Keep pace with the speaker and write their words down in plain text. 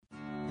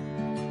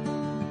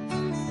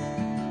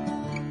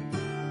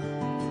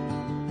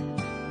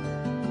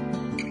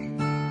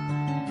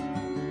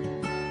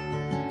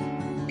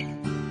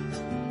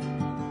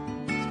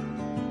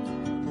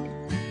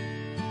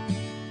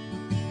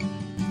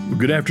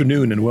Good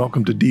afternoon and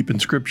welcome to Deep in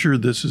Scripture.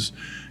 This is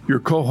your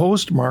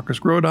co-host, Marcus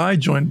Grodi,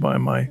 joined by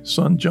my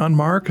son, John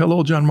Mark.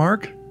 Hello, John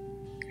Mark.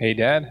 Hey,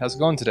 Dad. How's it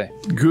going today?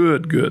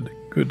 Good.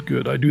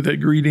 I do that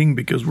greeting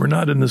because we're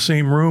not in the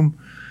same room.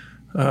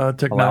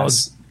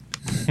 Technology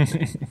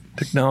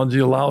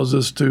allows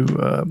us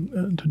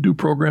to do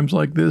programs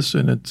like this,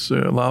 and it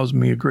allows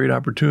me a great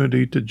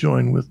opportunity to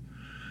join with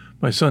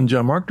my son,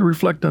 John Mark, to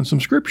reflect on some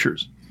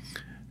scriptures.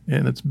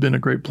 And it's been a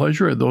great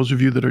pleasure. Those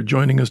of you that are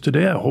joining us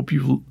today, I hope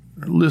you've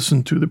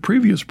listened to the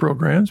previous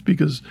programs,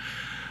 because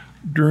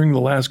during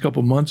the last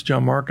couple months,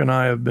 John Mark and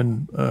I have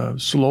been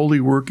slowly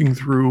working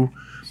through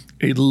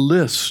a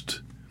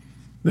list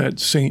that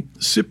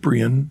St.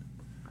 Cyprian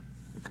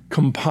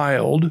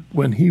compiled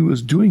when he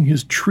was doing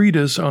his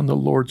treatise on the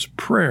Lord's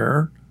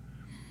Prayer,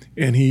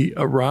 and he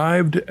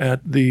arrived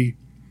at the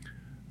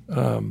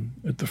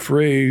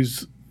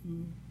phrase,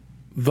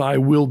 "Thy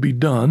will be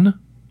done,"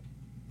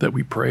 that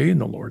we pray in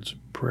the Lord's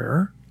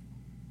Prayer,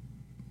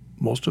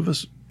 most of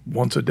us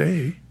once a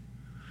day,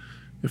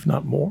 if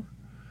not more.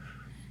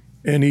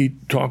 And he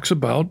talks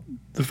about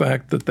the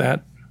fact that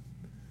that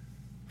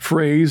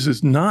phrase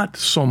is not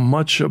so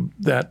much of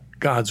that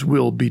God's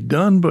will be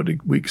done, but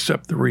we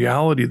accept the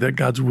reality that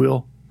God's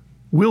will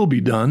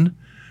be done.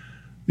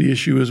 The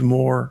issue is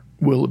more,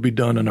 will it be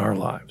done in our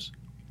lives?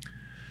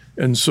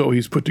 And so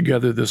he's put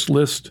together this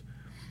list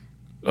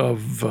of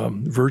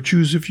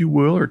virtues, if you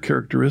will, or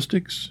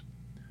characteristics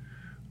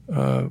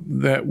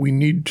that we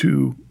need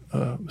to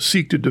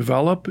seek to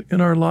develop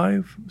in our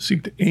life,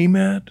 seek to aim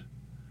at,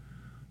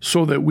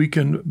 so that we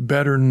can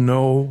better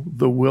know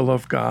the will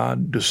of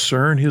God,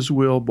 discern his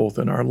will both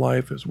in our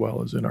life as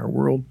well as in our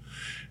world,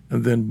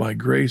 and then by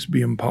grace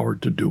be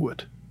empowered to do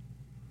it.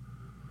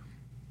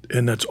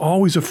 And that's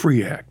always a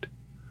free act.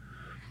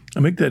 I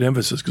make that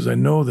emphasis because I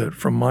know that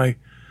from my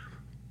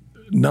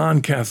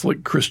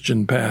non-Catholic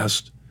Christian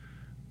past,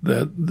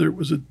 that there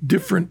was a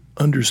different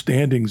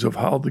understandings of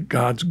how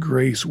God's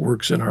grace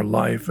works in our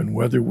life and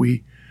whether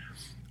we,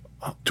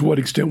 to what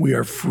extent we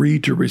are free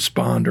to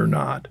respond or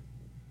not.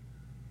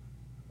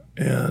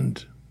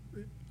 And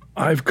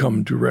I've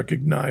come to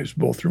recognize,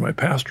 both through my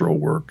pastoral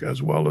work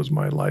as well as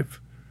my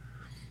life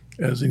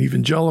as an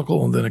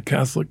evangelical and then a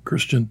Catholic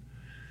Christian,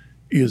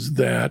 is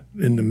that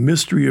in the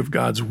mystery of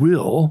God's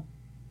will,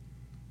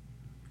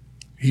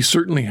 he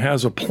certainly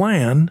has a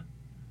plan,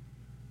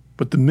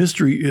 but the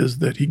mystery is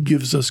that he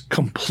gives us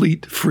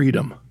complete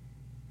freedom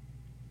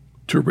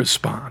to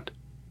respond.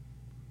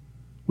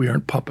 We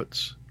aren't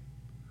puppets.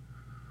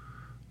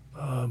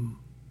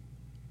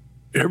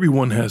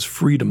 Everyone has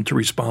freedom to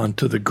respond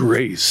to the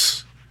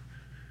grace.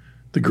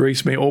 The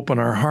grace may open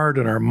our heart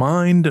and our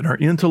mind and our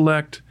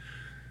intellect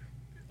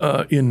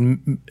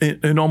in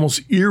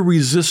almost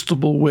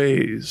irresistible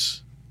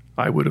ways,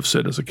 I would have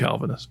said as a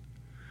Calvinist.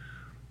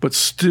 But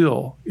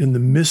still, in the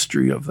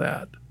mystery of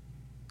that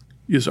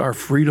is our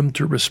freedom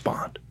to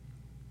respond,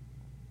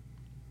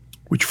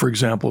 which, for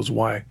example, is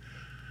why,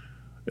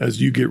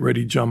 as you get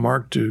ready, John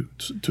Mark, to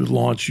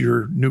launch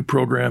your new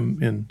program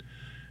in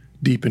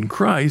Deep in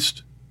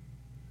Christ,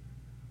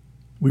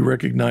 we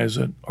recognize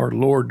that our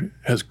Lord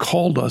has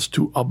called us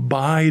to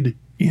abide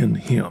in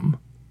him,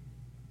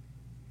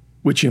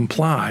 which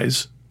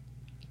implies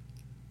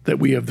that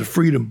we have the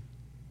freedom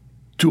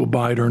to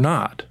abide or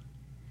not.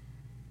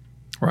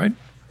 Right?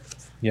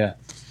 Yeah,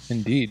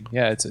 indeed.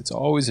 Yeah, it's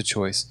always a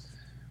choice.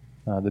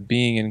 The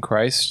being in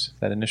Christ,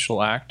 that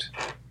initial act,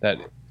 that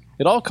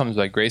it all comes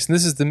by grace. And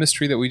this is the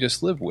mystery that we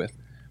just live with.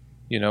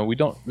 You know, we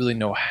don't really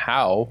know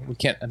how. We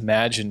can't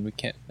imagine. We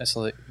can't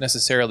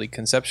necessarily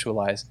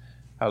conceptualize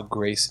how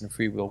grace and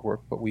free will work,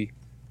 but we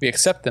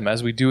accept them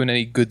as we do in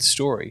any good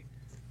story.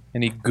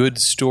 Any good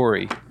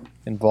story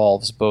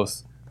involves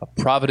both a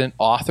provident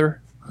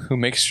author who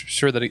makes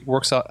sure that it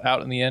works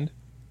out in the end,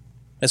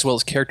 as well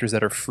as characters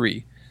that are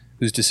free,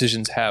 whose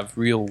decisions have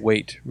real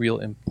weight, real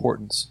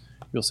importance,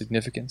 real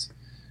significance.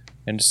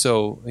 And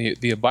so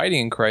the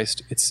abiding in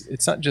Christ,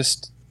 it's not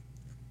just,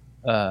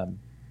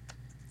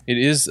 it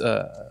is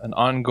an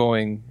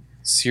ongoing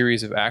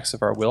series of acts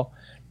of our will,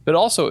 but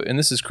also, and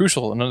this is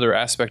crucial, another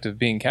aspect of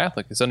being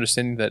Catholic is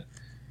understanding that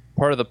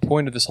part of the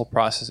point of this whole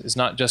process is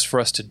not just for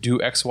us to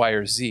do X, Y,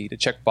 or Z, to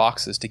check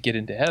boxes to get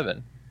into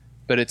heaven,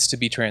 but it's to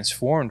be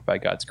transformed by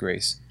God's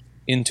grace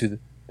into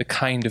the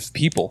kind of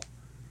people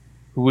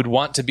who would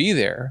want to be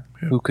there,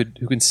 who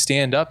can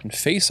stand up and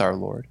face our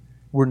Lord.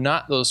 We're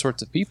not those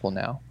sorts of people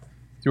now.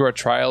 Through our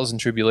trials and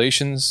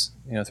tribulations,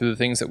 through the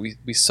things that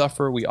we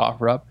suffer, we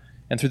offer up,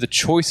 and through the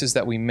choices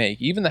that we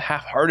make, even the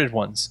half-hearted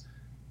ones,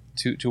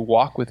 to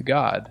walk with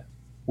God,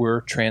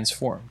 we're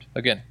transformed.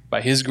 Again,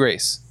 by his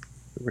grace,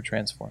 we're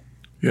transformed.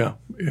 Yeah.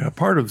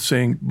 Part of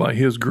saying by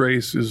his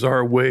grace is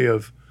our way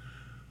of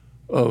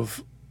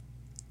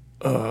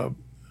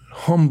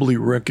humbly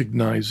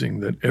recognizing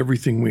that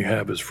everything we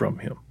have is from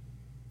him.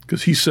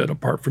 Because he said,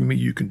 apart from me,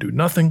 you can do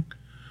nothing.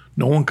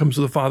 No one comes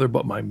to the Father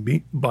but by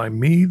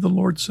me, the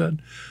Lord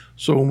said.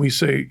 So when we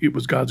say it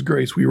was God's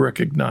grace, we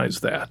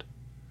recognize that.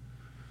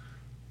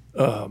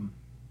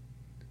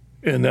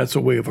 And that's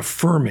a way of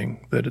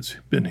affirming that it's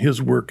been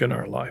his work in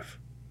our life.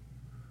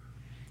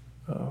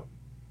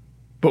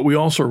 But we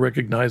also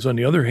recognize, on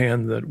the other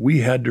hand, that we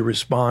had to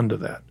respond to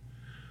that.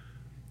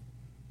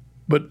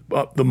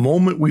 But the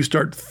moment we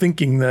start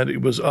thinking that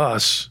it was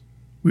us,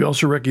 we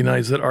also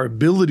recognize that our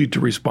ability to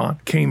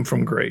respond came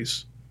from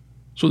grace.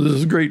 So this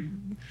is a great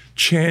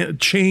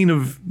chain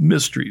of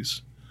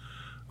mysteries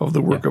of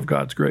the work of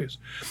God's grace.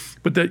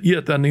 But that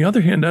yet, on the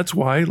other hand, that's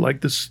why,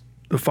 like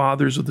the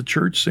fathers of the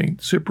church,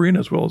 St. Cyprian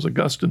as well as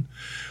Augustine,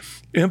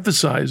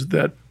 emphasized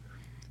that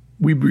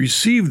we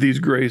received these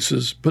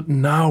graces, but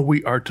now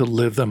we are to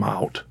live them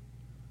out.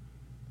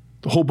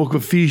 The whole book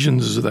of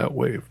Ephesians is that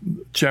way.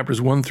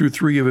 Chapters 1 through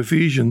 3 of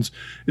Ephesians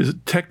is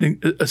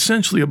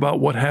essentially about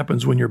what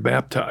happens when you're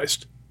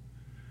baptized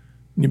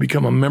and you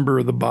become a member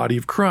of the body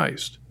of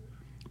Christ.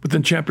 But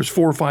then chapters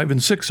 4, 5,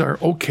 and 6 are,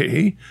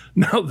 okay,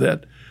 now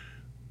that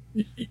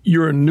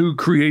you're a new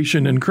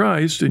creation in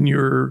Christ and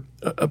you're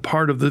a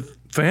part of the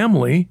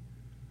family,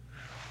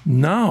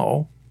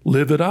 now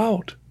live it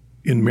out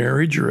in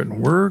marriage or in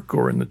work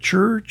or in the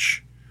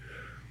church.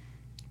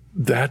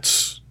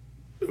 That's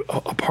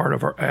a part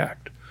of our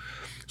act.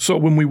 So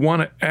when we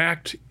want to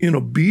act in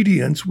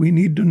obedience, we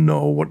need to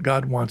know what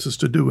God wants us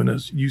to do. And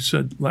as you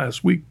said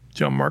last week,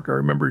 John Mark, I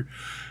remember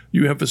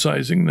you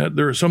emphasizing that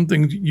there are some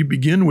things you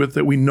begin with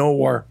that we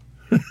know are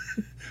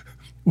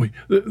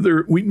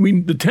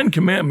the 10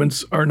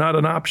 Commandments are not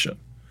an option.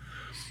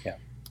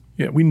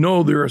 Yeah, we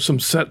know there are some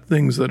set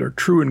things that are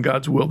true in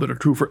God's will that are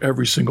true for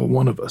every single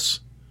one of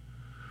us.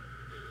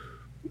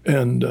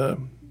 And,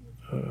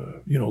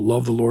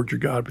 love the Lord your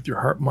God with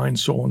your heart, mind,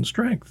 soul, and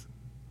strength.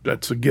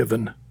 That's a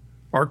given.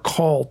 Our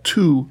call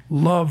to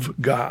love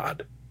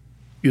God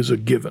is a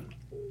given.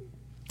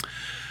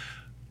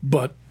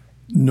 But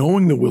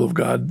knowing the will of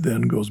God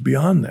then goes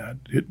beyond that.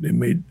 It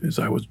made, as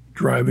I was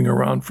driving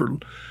around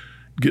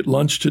get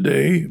lunch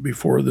today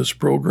before this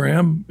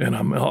program, and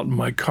I'm out in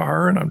my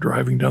car and I'm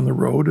driving down the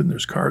road and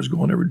there's cars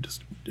going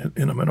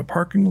and I'm in a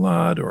parking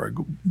lot, or I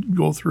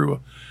go through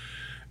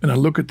and I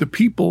look at the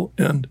people,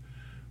 and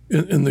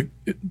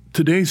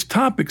today's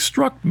topic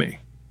struck me.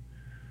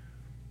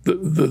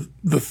 The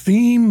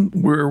theme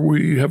where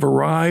we have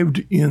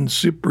arrived in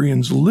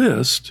Cyprian's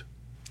list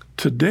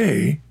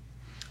today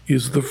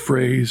is the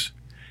phrase,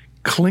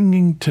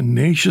 clinging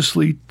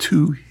tenaciously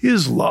to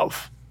his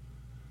love.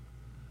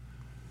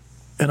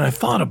 And I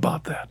thought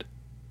about that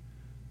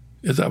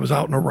as I was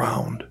out and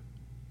around,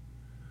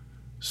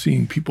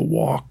 seeing people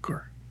walk,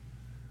 or,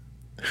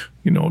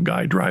 a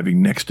guy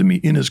driving next to me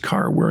in his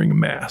car wearing a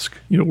mask.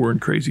 We're in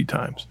crazy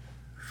times.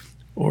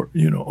 Or,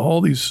 all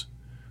these,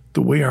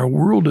 the way our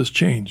world has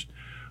changed.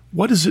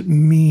 What does it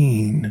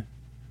mean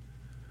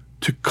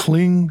to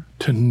cling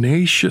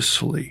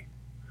tenaciously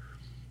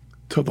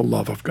to the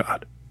love of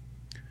God?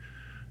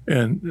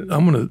 And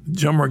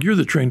John Mark, you're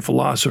the trained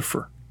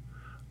philosopher.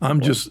 I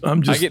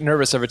get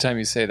nervous every time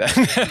you say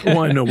that. Well,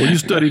 I know. Well, you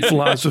studied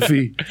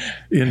philosophy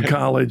in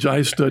college.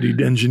 I studied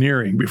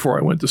engineering before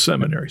I went to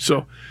seminary.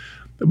 So,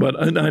 but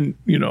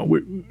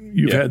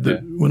you've had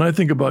when I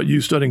think about you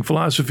studying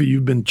philosophy,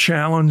 you've been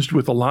challenged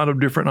with a lot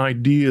of different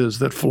ideas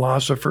that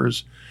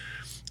philosophers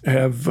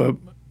have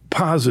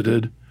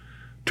posited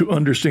to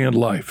understand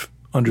life,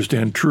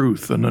 understand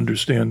truth, and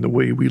understand the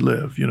way we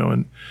live.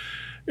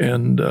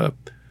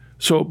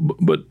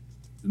 But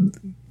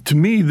to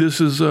me,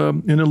 this is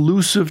an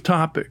elusive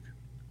topic.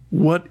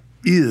 What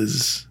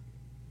is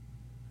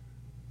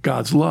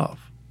God's love?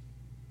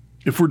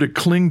 If we're to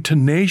cling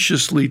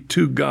tenaciously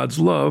to God's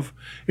love,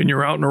 and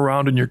you're out and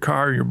around in your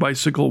car, and your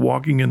bicycle,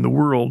 walking in the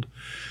world,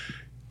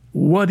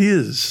 what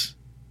is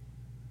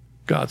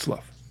God's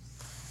love?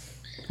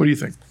 What do you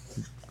think?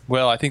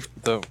 Well, I think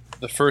the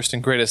first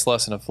and greatest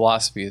lesson of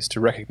philosophy is to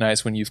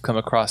recognize when you've come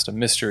across a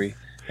mystery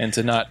and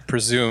to not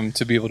presume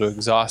to be able to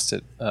exhaust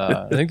it.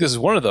 I think this is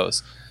one of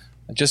those.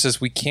 Just as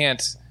we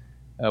can't,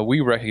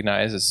 we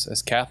recognize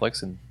as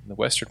Catholics in the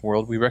Western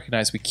world, we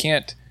recognize we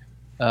can't,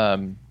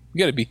 we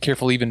got to be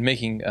careful even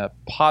making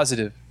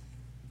positive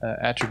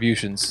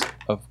attributions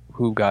of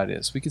who God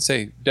is. We could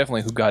say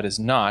definitely who God is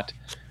not,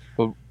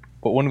 but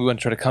when we want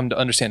to try to come to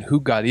understand who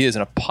God is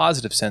in a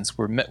positive sense,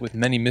 we're met with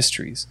many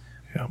mysteries.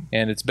 Yeah.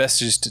 And it's best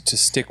just to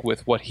stick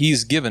with what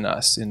he's given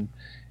us, and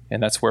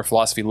that's where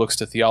philosophy looks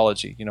to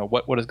theology.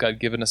 What has God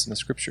given us in the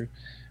Scripture?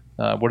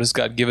 What has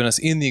God given us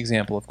in the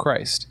example of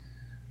Christ?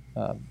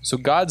 So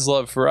God's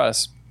love for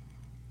us,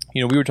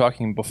 we were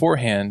talking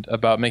beforehand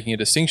about making a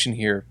distinction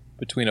here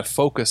between a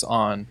focus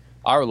on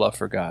our love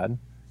for God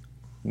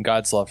and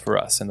God's love for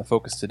us. And the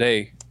focus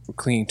today, we're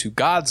clinging to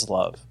God's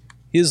love,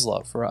 his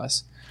love for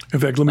us. In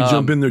fact, let me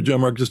jump in there,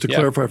 John Mark, just to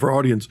clarify for our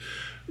audience.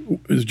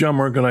 As John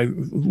Mark and I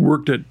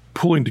worked at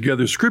pulling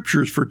together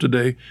scriptures for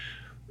today,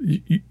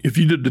 if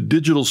you did a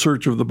digital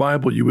search of the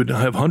Bible, you would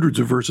have hundreds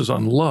of verses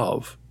on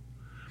love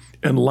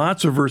and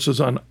lots of verses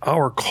on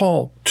our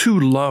call to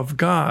love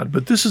God.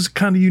 But this is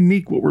kind of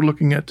unique, what we're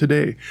looking at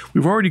today.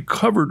 We've already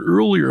covered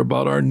earlier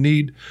about our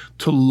need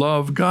to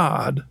love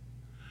God.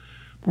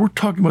 But we're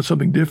talking about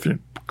something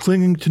different,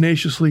 clinging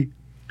tenaciously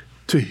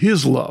to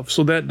his love.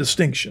 So that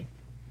distinction.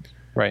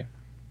 Right.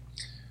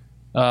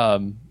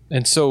 And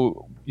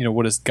so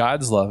what is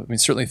God's love? I mean,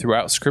 certainly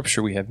throughout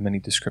Scripture we have many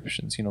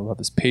descriptions. Love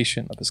is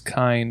patient, love is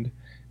kind.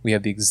 We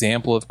have the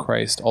example of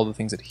Christ, all the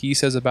things that he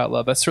says about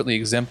love. That's certainly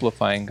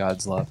exemplifying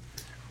God's love.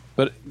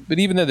 But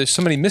even though there's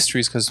so many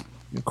mysteries, because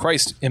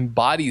Christ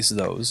embodies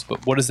those,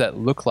 but what does that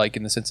look like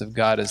in the sense of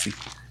God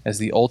as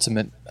the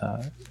ultimate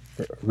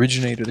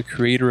originator, the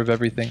creator of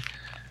everything?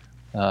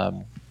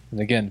 And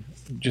again,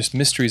 just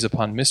mysteries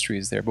upon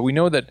mysteries there. But we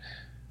know that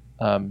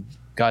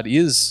God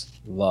is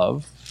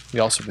love.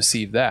 We also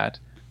receive that.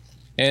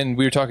 And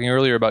we were talking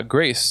earlier about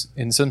grace.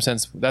 In some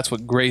sense, that's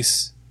what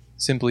grace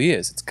simply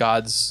is. It's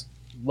God's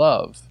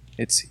love.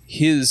 It's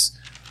his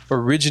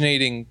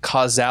originating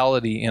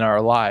causality in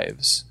our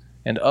lives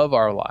and of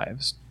our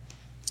lives.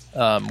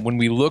 When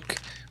we look,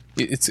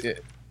 it's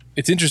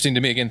interesting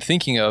to me, again,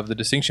 thinking of the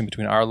distinction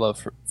between our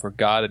love for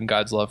God and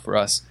God's love for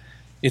us.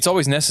 It's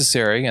always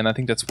necessary, and I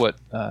think that's what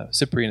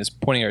Cyprian is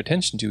pointing our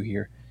attention to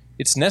here.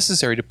 It's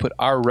necessary to put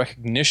our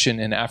recognition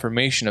and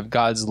affirmation of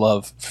God's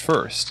love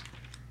first.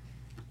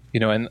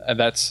 And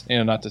that's,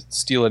 not to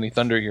steal any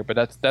thunder here,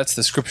 but that's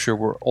the scripture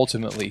we're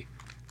ultimately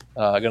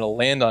going to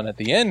land on at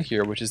the end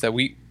here, which is that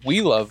we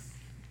love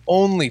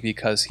only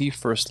because he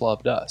first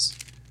loved us.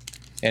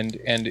 And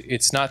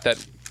it's not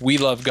that we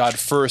love God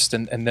first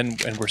and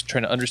we're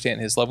trying to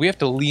understand his love. We have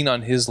to lean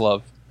on his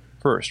love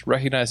first,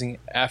 recognizing,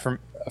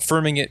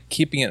 affirming it,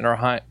 keeping it in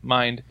our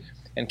mind,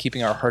 and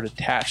keeping our heart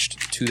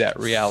attached to that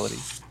reality.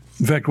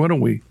 In fact, why don't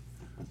we,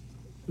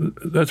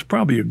 that's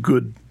probably a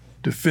good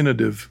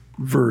definitive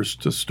verse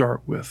to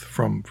start with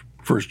from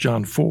 1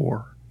 John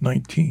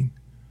 4:19.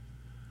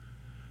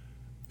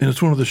 And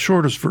it's one of the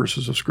shortest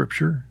verses of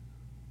Scripture,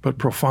 but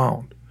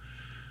profound.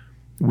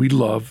 We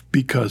love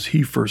because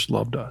he first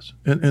loved us.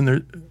 And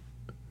there,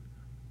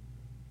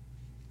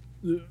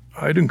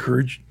 I'd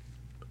encourage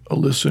a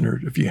listener,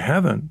 if you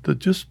haven't, to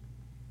just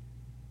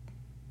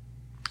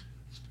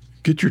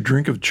get your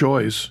drink of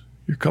choice,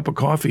 your cup of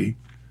coffee,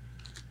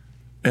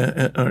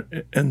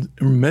 and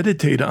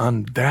meditate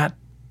on that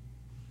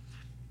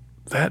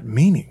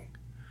meaning.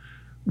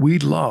 We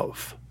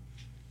love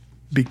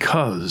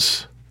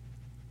because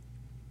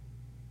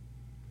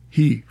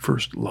he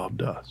first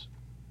loved us.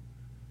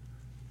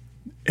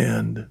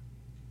 And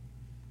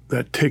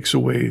that takes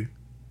away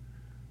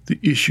the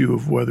issue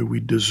of whether we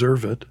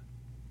deserve it,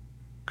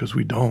 because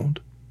we don't.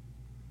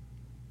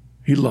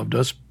 He loved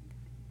us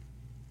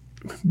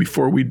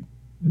before we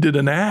did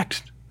an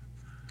act,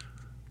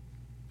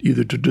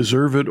 either to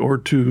deserve it or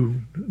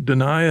to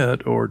deny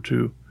it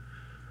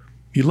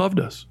he loved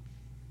us.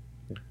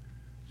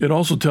 It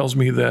also tells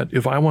me that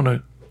if I want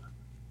to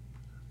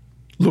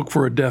look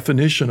for a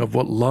definition of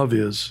what love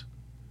is,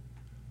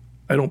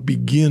 I don't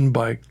begin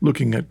by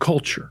looking at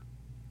culture.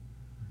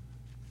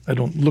 I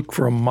don't look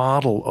for a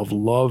model of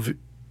love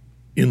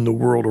in the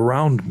world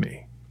around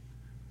me.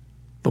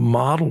 The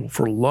model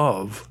for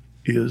love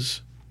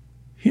is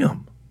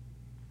him.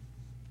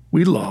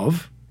 We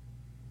love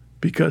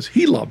because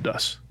he loved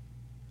us.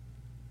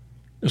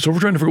 And so we're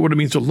trying to figure out what it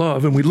means to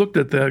love, and we looked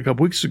at that a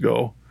couple weeks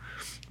ago.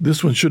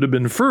 This one should have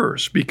been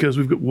first, because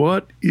we've got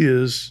what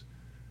is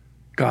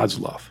God's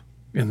love,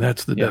 and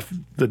that's the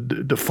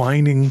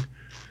defining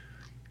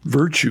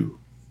virtue,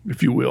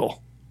 if you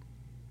will,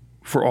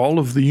 for all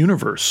of the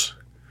universe.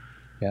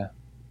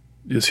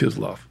 Is his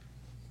love.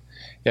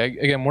 Yeah.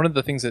 Again, one of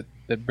the things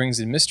that brings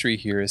in mystery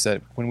here is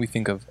that when we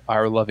think of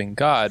our loving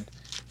God,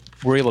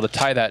 we're able to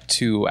tie that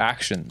to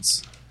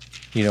actions.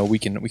 We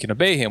can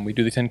obey him. We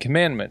do the 10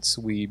 Commandments.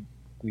 We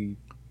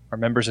are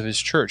members of his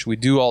church. We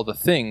do all the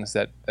things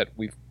that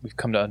we've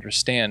come to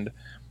understand,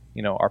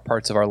 are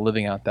parts of our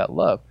living out that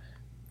love.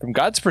 From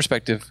God's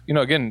perspective,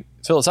 again,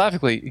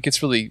 philosophically, it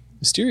gets really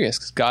mysterious,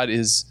 because God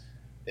is,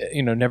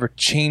 never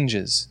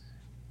changes.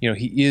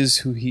 He is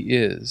who he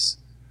is.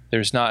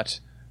 There's not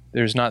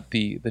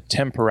the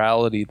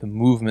temporality, the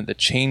movement, the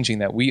changing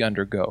that we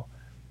undergo.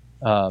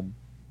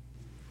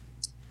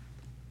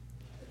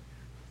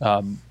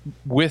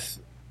 With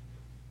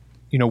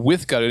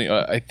God,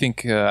 I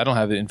think I don't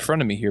have it in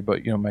front of me here,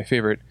 but my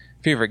favorite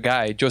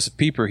guy, Joseph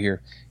Pieper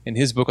here, in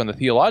his book on the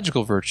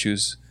theological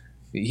virtues,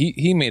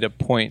 he made a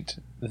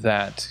point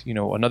that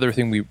another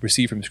thing we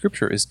receive from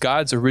Scripture is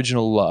God's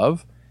original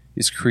love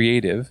is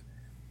creative.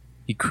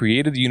 He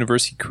created the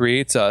universe, he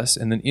creates us,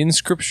 and then in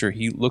Scripture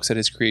he looks at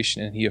his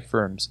creation and he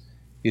affirms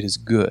it is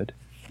good.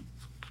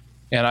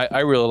 And I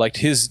really liked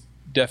his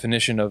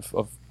definition of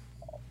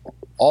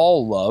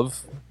all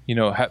love,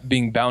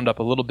 being bound up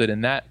a little bit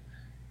in that,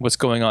 what's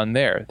going on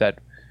there, that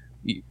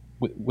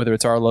whether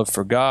it's our love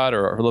for God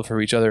or our love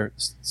for each other,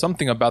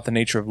 something about the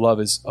nature of love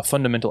is a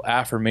fundamental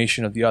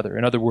affirmation of the other.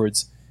 In other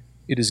words,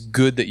 it is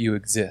good that you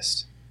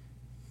exist.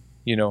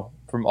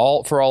 For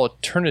all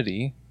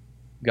eternity,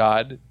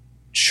 God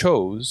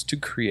chose to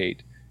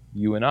create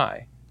you and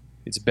I.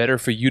 It's better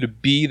for you to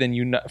be than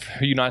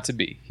for you not to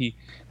be. He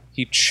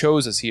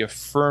chose us. He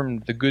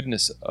affirmed the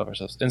goodness of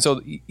ourselves. And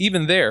so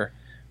even there,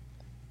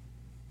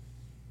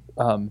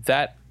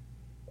 that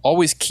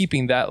always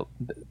keeping that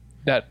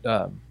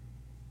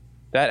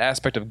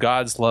aspect of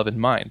God's love in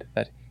mind,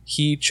 that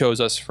he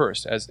chose us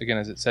first, as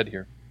it said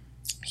here.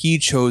 he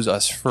chose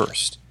us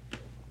first.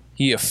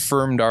 He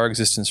affirmed our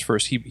existence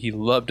first. He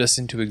loved us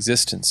into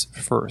existence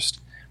first.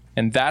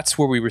 And that's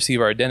where we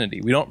receive our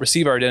identity. We don't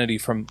receive our identity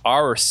from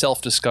our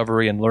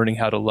self-discovery and learning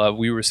how to love.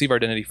 We receive our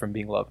identity from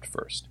being loved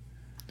first.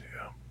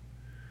 Yeah.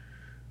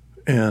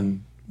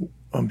 And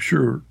I'm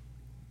sure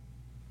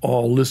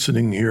all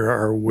listening here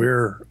are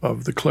aware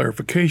of the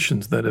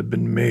clarifications that have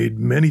been made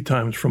many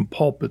times from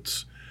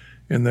pulpits,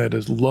 and that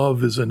is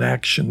love is an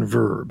action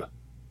verb.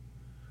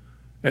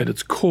 At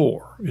its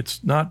core,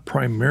 it's not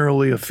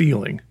primarily a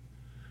feeling.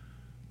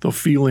 The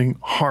feeling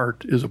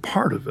heart is a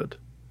part of it.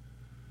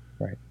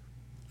 Right.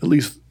 At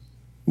least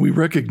we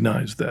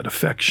recognize that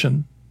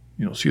affection.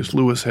 C.S.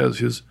 Lewis has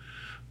his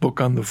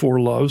book on the four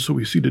loves, so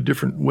we see the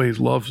different ways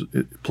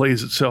it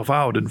plays itself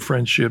out in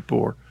friendship,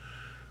 or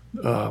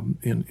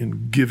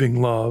in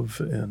giving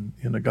love, and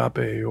in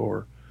agape,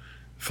 or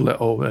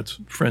phileo, that's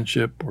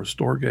friendship, or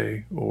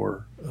storge,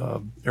 or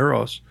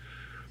eros.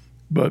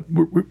 But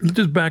let's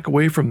just back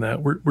away from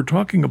that. We're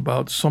talking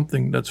about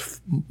something that's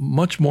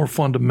much more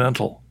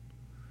fundamental.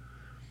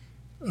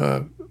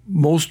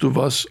 Most of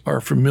us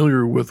are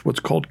familiar with what's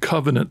called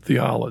covenant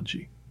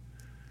theology.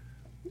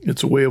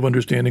 It's a way of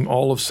understanding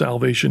all of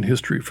salvation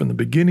history from the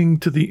beginning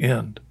to the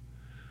end,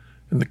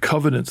 and the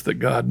covenants that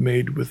God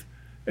made with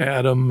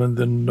Adam, and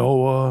then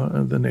Noah,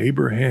 and then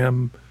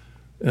Abraham,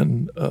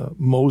 and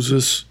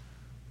Moses,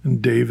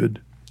 and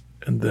David,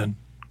 and then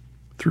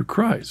through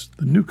Christ,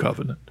 the new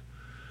covenant.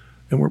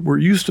 And we're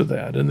used to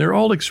that, and they're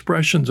all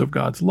expressions of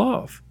God's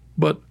love.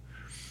 But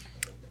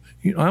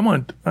I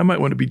might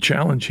want to be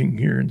challenging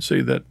here and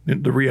say that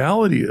the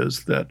reality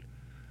is that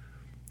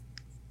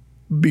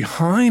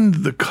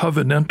behind the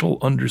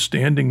covenantal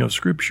understanding of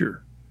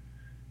Scripture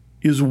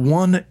is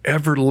one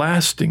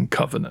everlasting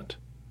covenant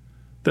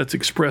that's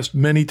expressed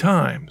many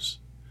times.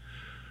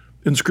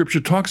 And Scripture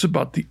talks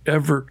about the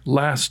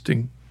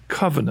everlasting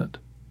covenant.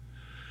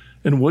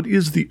 And what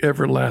is the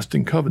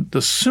everlasting covenant?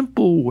 The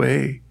simple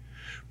way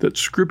that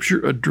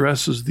Scripture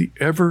addresses the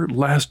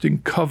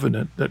everlasting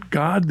covenant that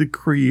God the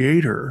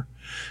Creator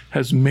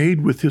has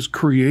made with His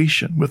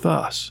creation, with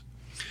us,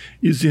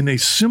 is in a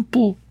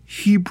simple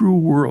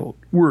Hebrew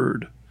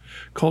word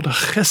called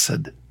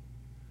chesed.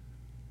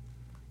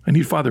 I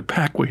need Father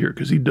Pacwa here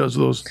because he does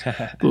those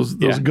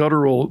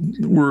guttural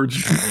words.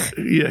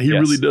 Yeah, he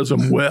really does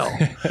them well.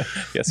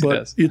 Yes, but he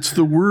does. It's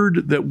the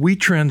word that we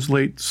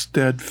translate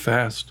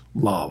steadfast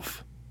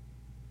love.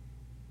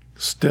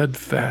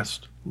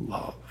 Steadfast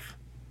love.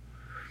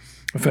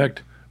 In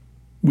fact,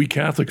 we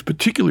Catholics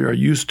particularly are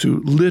used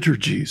to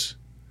liturgies.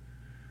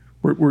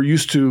 We're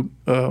used to,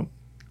 not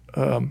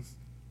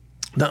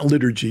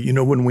liturgy,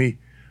 when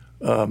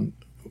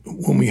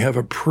we have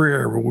a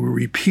prayer where we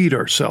repeat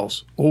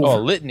ourselves over. Oh, a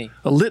litany.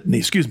 A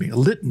litany.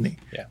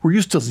 Yeah. We're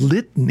used to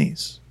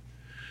litanies.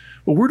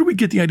 Well, where do we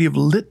get the idea of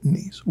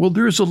litanies? Well,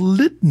 there's a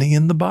litany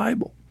in the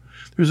Bible.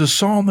 There's a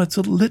psalm that's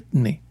a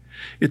litany.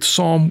 It's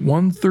Psalm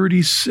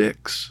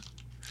 136.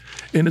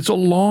 And it's a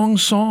long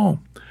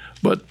psalm.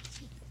 But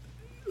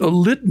a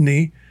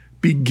litany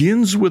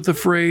begins with a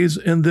phrase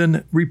and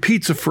then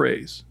repeats a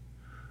phrase.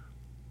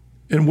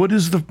 And what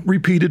is the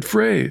repeated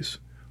phrase?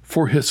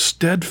 For His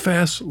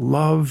steadfast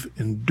love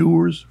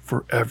endures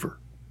forever.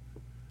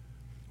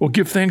 Well,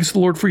 give thanks to the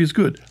Lord for He is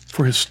good,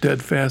 for His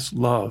steadfast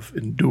love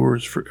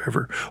endures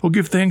forever. Well,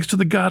 give thanks to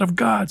the God of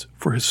gods,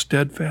 for His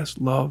steadfast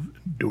love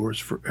endures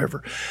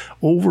forever.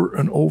 Over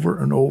and over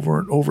and over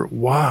and over.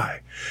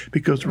 Why?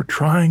 Because we're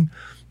trying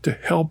to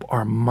help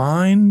our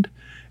mind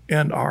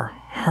and our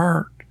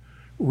heart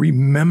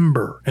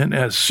remember, and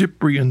as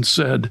Cyprian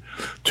said,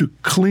 to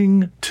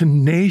cling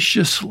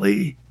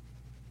tenaciously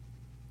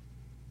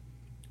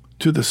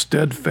to the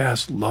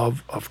steadfast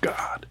love of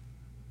God.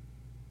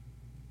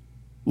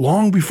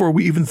 Long before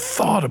we even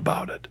thought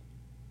about it,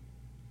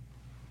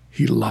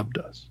 He loved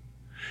us.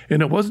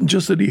 And it wasn't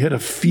just that He had a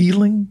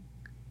feeling.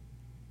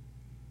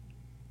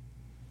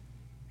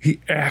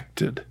 He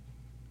acted.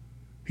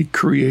 He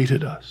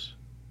created us.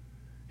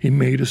 He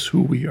made us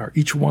who we are,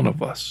 each one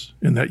of us,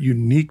 in that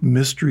unique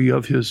mystery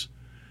of His.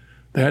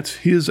 That's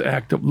His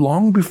act of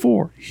long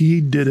before.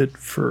 He did it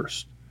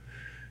first,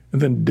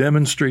 and then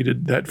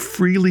demonstrated that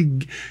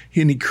freely,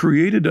 and He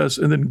created us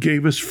and then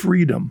gave us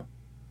freedom.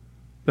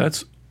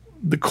 That's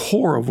the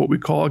core of what we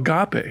call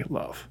agape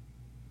love,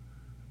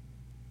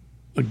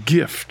 a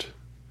gift.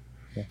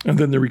 Yeah. And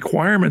then the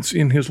requirements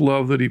in His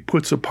love that He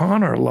puts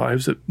upon our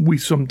lives that we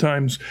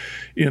sometimes,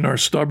 in our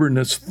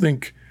stubbornness,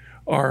 think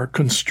are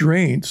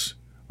constraints,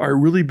 are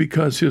really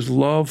because His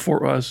love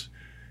for us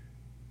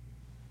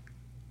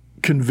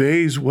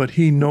conveys what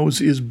He knows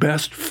is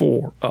best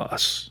for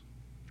us.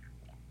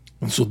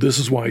 And so this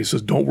is why He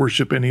says, don't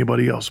worship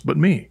anybody else but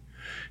me.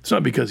 It's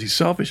not because He's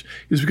selfish.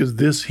 It's because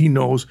this He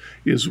knows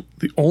is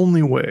the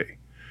only way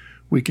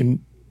we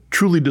can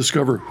truly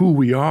discover who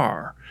we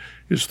are,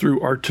 is through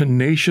our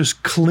tenacious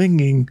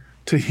clinging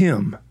to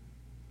Him.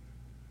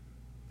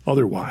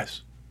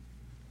 Otherwise,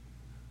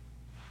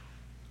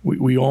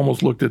 we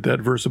almost looked at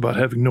that verse about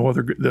having no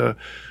other,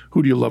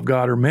 who do you love,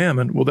 God or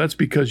mammon? Well, that's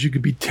because you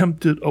could be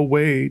tempted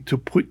away to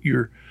put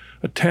your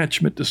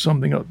attachment to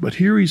something else. But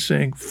here he's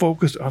saying,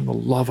 focus on the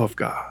love of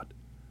God.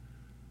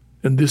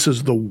 And this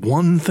is the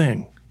one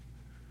thing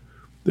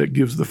that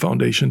gives the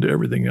foundation to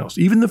everything else,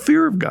 even the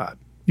fear of God.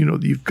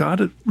 You've got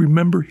to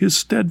remember his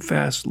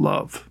steadfast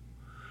love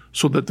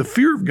so that the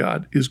fear of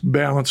God is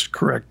balanced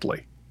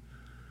correctly,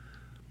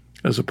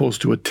 as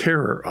opposed to a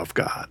terror of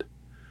God.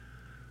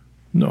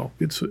 No,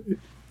 it's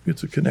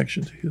a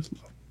connection to his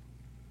love.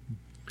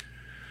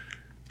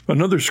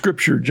 Another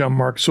scripture, John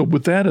Mark, so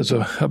with that as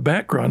a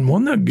background,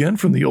 one again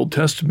from the Old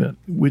Testament,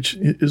 which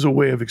is a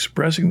way of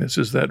expressing this,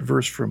 is that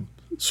verse from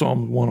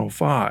Psalm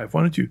 105.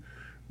 Why don't you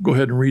go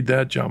ahead and read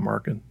that, John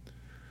Mark, and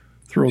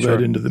throw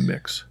that into the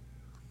mix.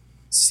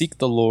 Seek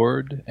the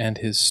Lord and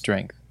his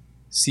strength.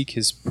 Seek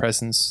his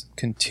presence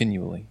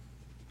continually.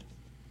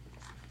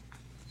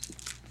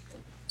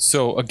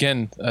 So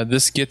again,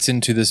 this gets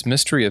into this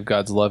mystery of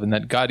God's love, and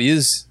that God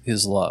is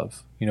his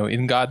love.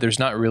 In God, there's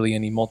not really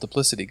any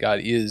multiplicity. God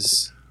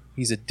is,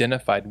 he's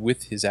identified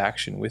with his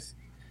action.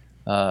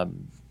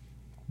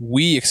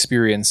 We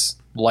experience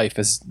life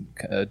as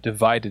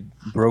divided,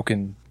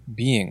 broken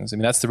beings. I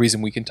mean, that's the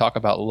reason we can talk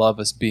about love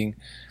as being,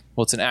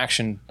 well, it's an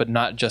action, but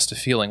not just a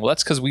feeling. Well,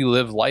 that's because we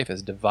live life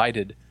as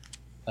divided,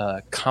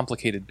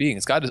 complicated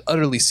beings. God is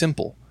utterly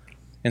simple.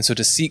 And so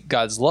to seek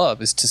God's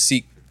love is to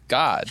seek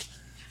God.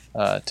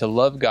 To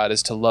love God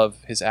is to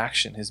love his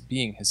action, his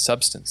being, his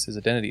substance, his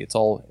identity. It's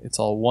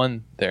all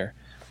one there.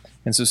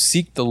 And so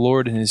seek the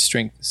Lord in his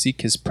strength,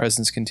 seek his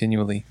presence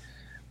continually.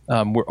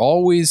 We're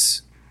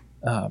always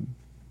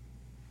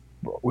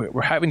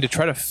we're having to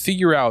try to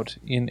figure out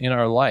in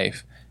our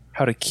life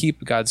how to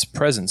keep God's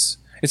presence.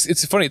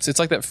 It's funny. It's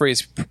like that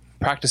phrase,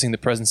 practicing the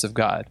presence of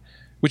God,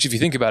 which if you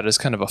think about it is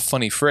kind of a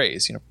funny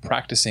phrase,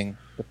 practicing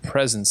the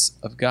presence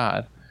of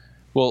God.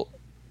 Well,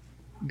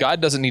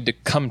 God doesn't need to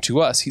come to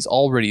us. He's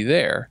already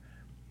there.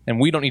 And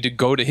we don't need to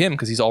go to him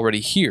because he's already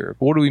here.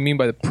 But what do we mean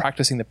by the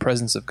practicing the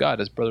presence of God,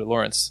 as Brother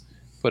Lawrence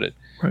put it?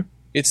 Right.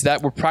 It's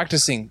that we're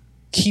practicing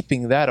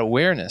keeping that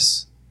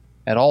awareness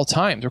at all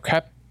times.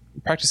 We're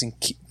practicing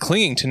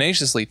clinging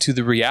tenaciously to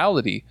the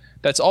reality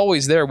that's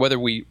always there, whether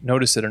we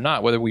notice it or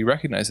not, whether we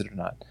recognize it or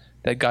not,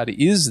 that God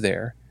is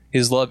there.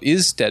 His love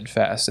is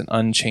steadfast and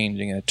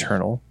unchanging and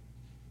eternal.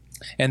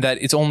 And that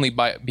it's only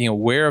by being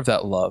aware of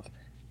that love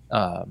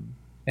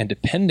and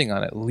depending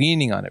on it,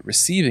 leaning on it,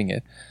 receiving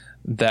it,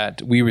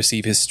 that we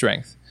receive his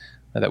strength,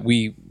 that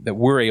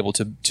we're able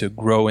to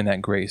grow in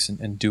that grace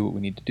and do what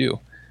we need to do.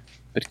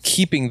 But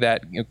keeping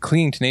that,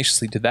 clinging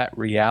tenaciously to that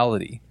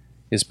reality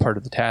is part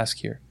of the task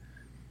here.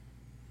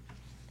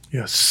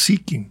 Yeah,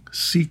 seeking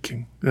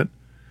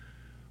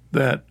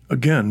that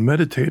again,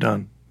 meditate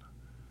on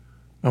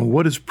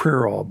what is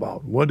prayer all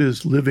about? What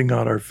is living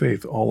out our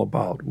faith all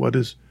about? What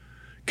is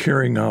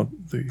carrying out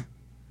the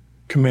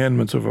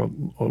commandments of our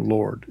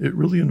Lord? It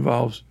really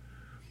involves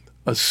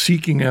a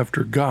seeking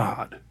after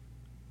God.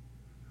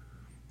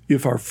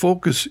 If our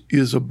focus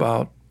is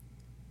about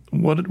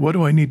what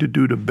do I need to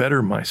do to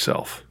better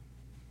myself,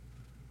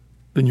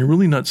 then you're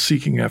really not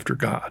seeking after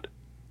God.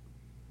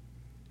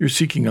 You're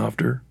seeking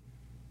after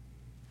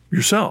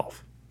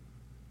yourself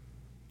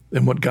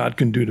and what God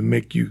can do to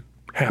make you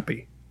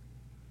happy.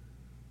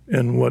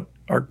 And what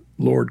our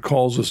Lord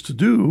calls us to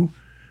do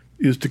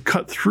is to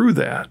cut through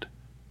that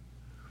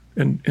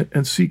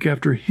and seek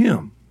after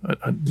him.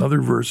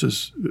 Another verse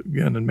is,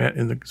 again,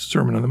 in the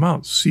Sermon on the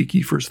Mount, seek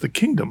ye first the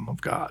kingdom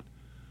of God,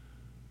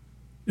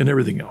 and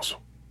everything else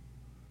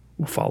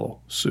will follow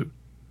suit.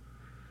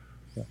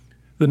 Yeah.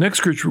 The next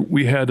scripture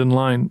we had in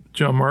line,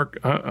 John Mark,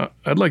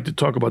 I'd like to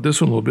talk about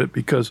this one a little bit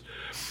because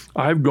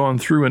I've gone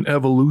through an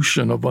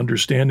evolution of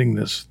understanding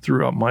this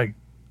throughout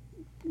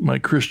my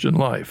Christian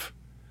life.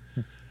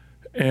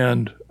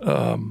 And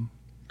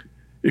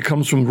it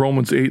comes from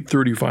Romans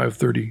 8:35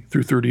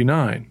 through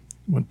 39,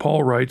 when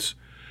Paul writes,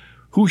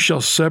 "Who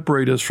shall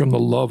separate us from the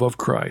love of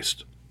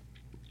Christ?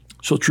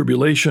 Shall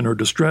tribulation or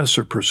distress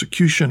or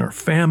persecution or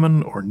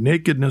famine or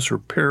nakedness or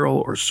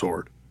peril or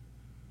sword?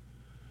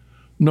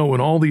 No,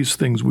 in all these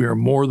things we are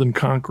more than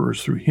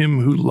conquerors through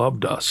him who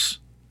loved us.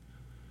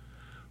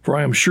 For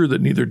I am sure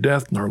that neither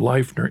death, nor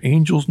life, nor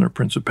angels, nor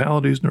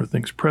principalities, nor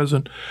things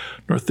present,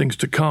 nor things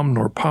to come,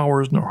 nor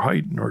powers, nor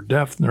height, nor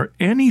depth, nor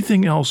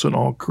anything else in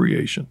all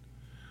creation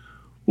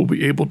will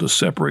be able to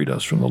separate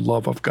us from the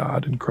love of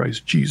God in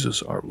Christ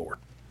Jesus our Lord."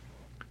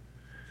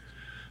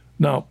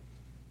 Now,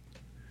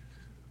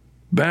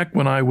 back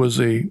when I was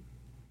a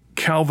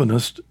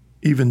Calvinist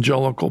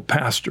evangelical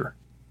pastor,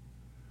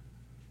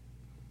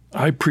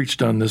 I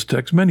preached on this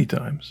text many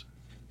times.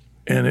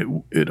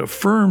 And it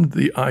affirmed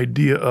the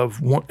idea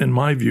of, in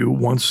my view,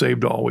 once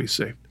saved, always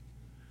saved.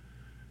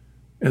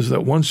 As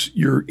that once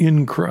you're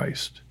in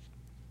Christ,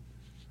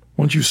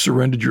 once you've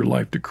surrendered your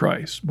life to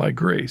Christ by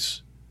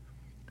grace,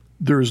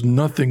 there is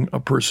nothing a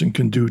person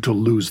can do to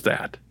lose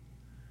that.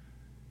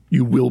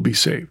 You will be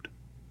saved.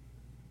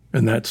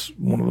 And that's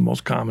one of the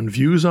most common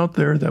views out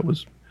there. That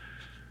was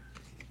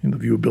in the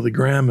view of Billy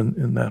Graham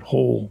and that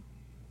whole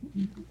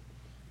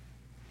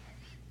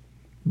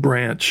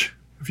branch,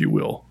 if you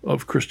will,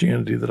 of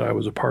Christianity that I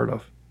was a part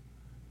of.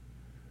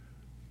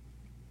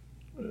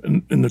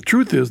 And the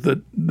truth is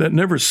that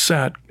never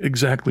sat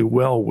exactly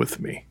well with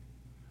me,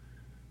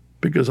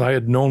 because I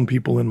had known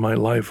people in my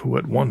life who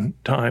at one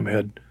time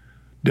had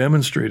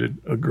demonstrated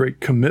a great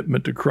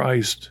commitment to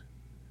Christ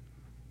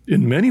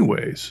in many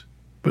ways,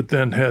 but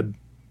then had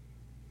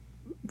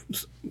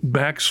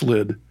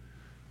backslid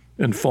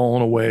and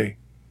fallen away,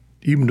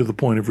 even to the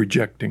point of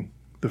rejecting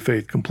the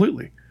faith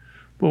completely.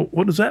 Well,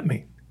 what does that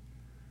mean?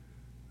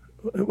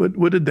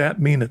 What did that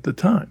mean at the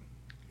time?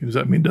 Does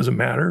that mean it doesn't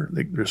matter?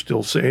 They're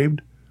still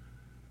saved?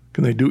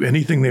 Can they do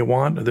anything they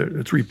want?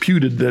 It's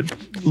reputed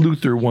that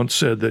Luther once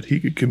said that he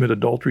could commit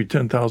adultery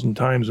 10,000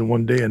 times in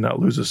one day and not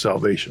lose his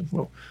salvation.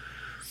 Well,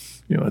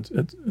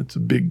 it's a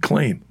big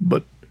claim,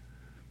 but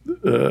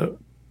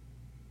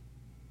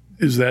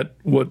is that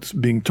what's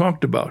being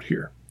talked about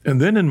here? And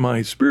then in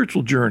my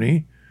spiritual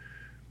journey,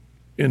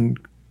 in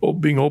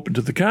being open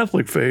to the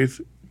Catholic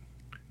faith,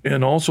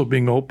 and also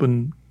being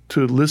open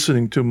to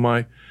listening to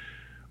my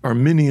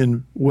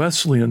Arminian,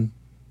 Wesleyan,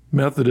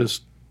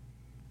 Methodist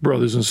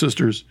brothers and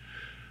sisters,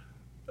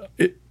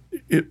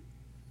 it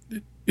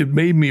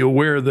made me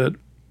aware that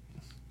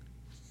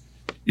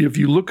if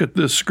you look at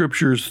the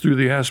scriptures through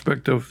the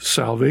aspect of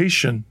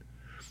salvation,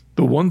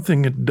 the one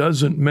thing it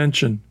doesn't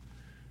mention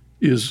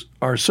is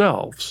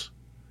ourselves.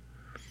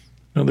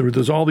 In other words,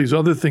 there's all these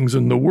other things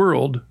in the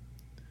world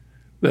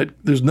that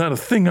there's not a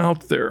thing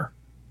out there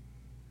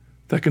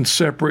that can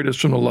separate us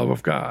from the love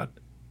of God.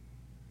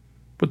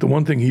 But the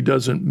one thing he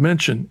doesn't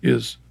mention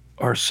is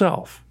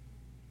ourself.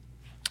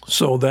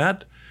 So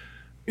that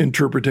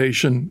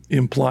interpretation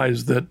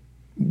implies that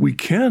we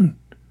can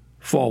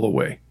fall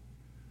away,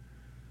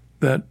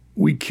 that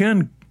we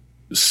can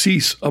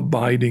cease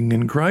abiding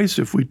in Christ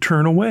if we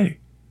turn away.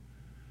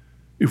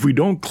 If we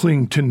don't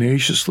cling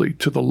tenaciously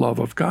to the love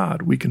of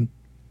God, we can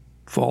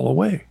fall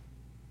away.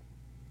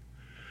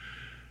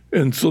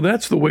 And so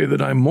that's the way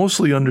that I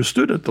mostly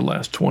understood it the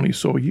last 20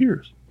 so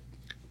years.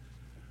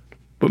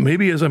 But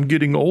maybe as I'm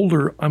getting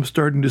older, I'm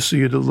starting to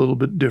see it a little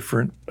bit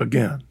different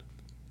again.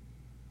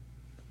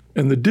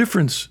 And the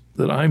difference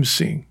that I'm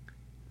seeing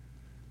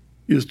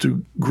is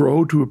to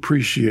grow to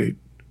appreciate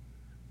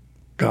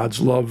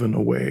God's love in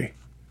a way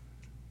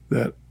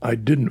that I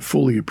didn't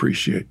fully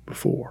appreciate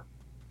before.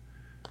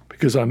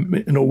 Because I'm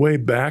in a way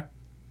back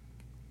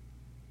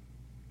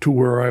to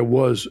where I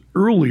was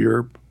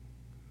earlier,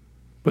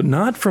 but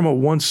not from a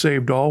once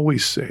saved,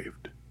 always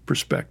saved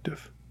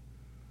perspective,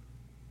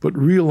 but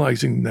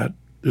realizing that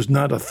there's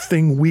not a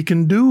thing we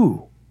can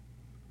do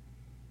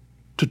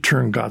to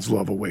turn God's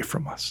love away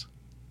from us.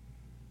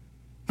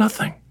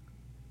 Nothing.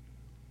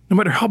 No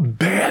matter how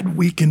bad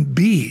we can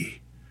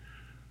be,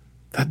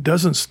 that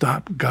doesn't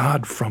stop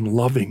God from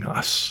loving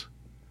us.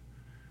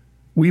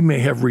 We may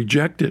have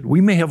rejected,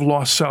 we may have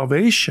lost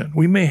salvation,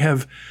 we may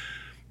have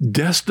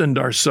destined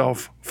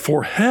ourselves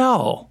for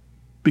hell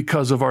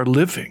because of our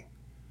living,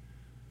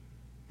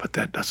 but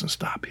that doesn't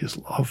stop his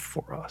love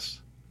for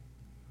us.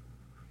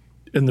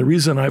 And the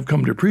reason I've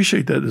come to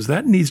appreciate that is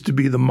that needs to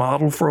be the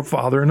model for a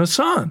father and a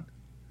son.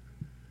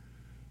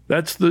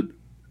 That's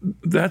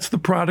the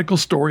prodigal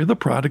story of the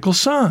prodigal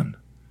son.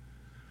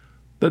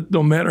 That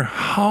no matter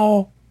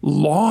how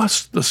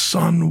lost the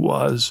son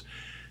was,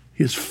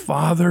 his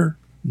father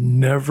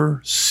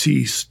never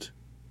ceased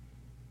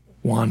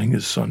wanting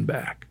his son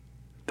back.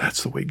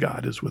 That's the way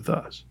God is with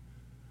us.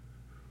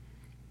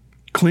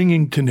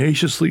 Clinging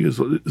tenaciously as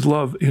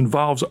love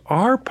involves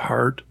our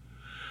part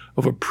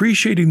of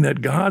appreciating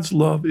that God's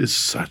love is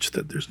such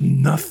that there's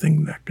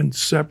nothing that can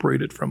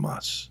separate it from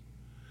us,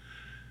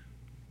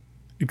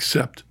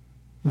 except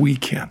we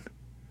can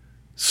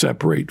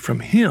separate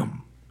from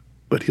him,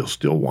 but he'll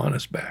still want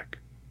us back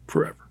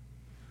forever.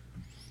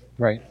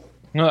 Right.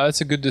 No,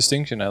 that's a good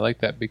distinction. I like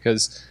that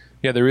because,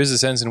 there is a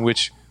sense in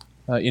which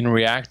in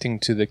reacting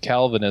to the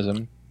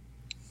Calvinism,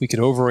 we could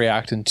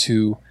overreact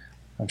into,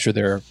 I'm sure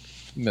there are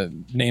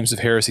names of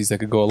heresies that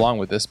could go along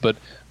with this, but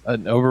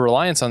an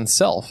over-reliance on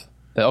self.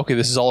 That, okay,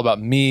 this is all about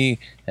me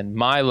and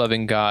my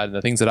loving God and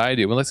the things that I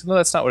do. Well, no,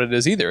 that's not what it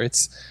is either.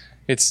 It's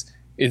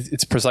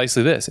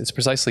precisely this. It's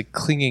precisely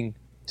clinging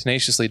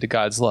tenaciously to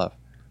God's love.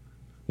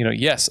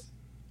 Yes,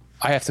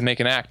 I have to make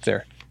an act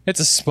there. It's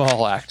a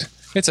small act.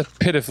 It's a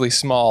pitifully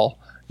small,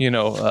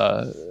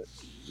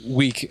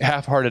 weak,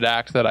 half-hearted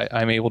act that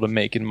I'm able to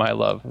make in my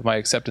love, my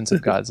acceptance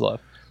of God's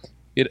love.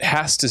 It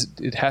has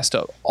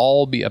to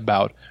all be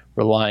about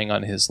relying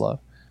on his love.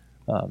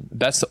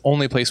 That's the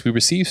only place we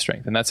receive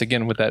strength. And that's,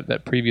 again, with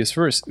that previous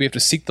verse. We have to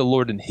seek the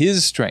Lord in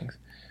his strength.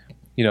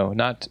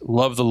 Not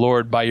love the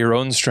Lord by your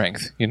own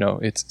strength.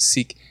 It's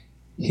seek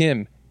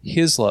him,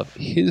 his love,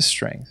 his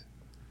strength.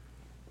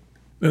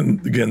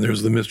 And again,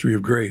 there's the mystery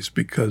of grace,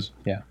 because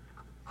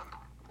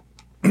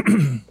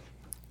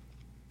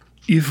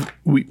if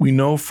we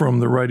know from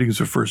the writings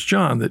of 1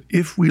 John that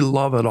if we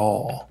love at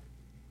all,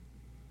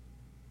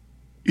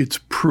 it's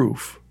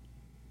proof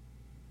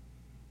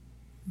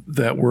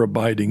that we're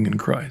abiding in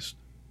Christ,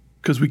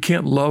 because we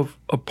can't love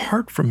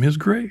apart from his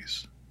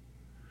grace,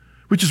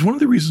 which is one of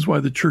the reasons why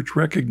the church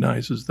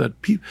recognizes that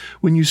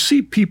when you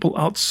see people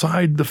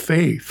outside the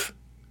faith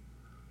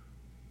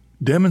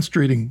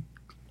demonstrating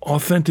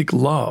authentic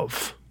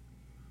love.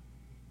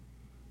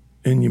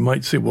 And you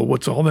might say, well,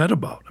 what's all that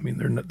about? I mean,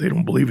 they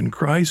don't believe in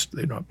Christ.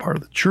 They're not part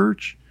of the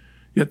church,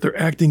 yet they're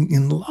acting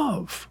in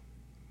love.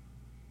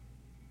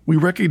 We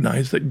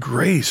recognize that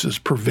grace is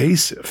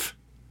pervasive.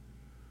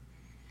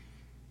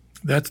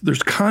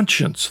 There's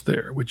conscience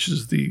there, which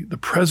is the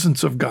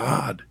presence of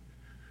God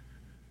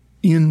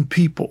in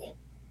people.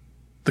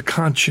 The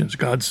conscience,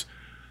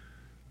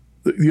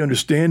 the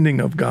understanding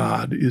of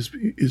God is,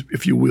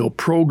 if you will,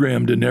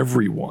 programmed in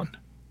everyone.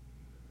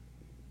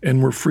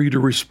 And we're free to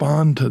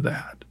respond to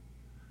that.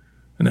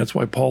 And that's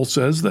why Paul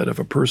says that if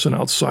a person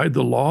outside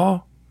the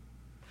law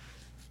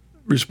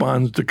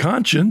responds to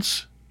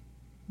conscience,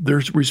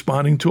 they're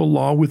responding to a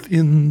law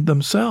within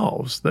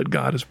themselves that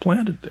God has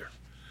planted there.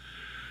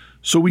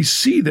 So we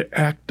see the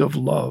act of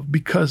love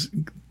because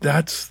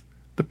that's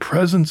the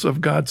presence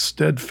of God's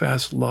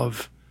steadfast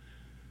love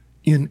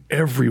in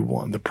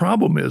everyone. The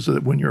problem is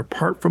that when you're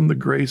apart from the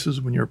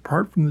graces, when you're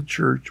apart from the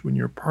church, when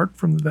you're apart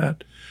from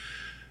that,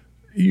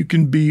 you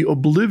can be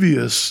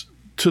oblivious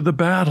to the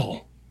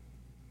battle.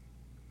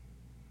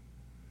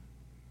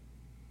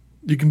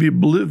 You can be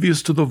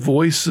oblivious to the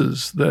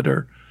voices that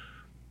are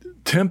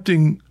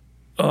tempting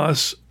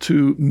us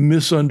to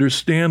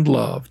misunderstand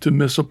love, to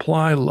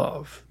misapply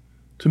love,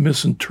 to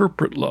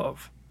misinterpret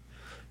love.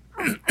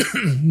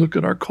 Look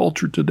at our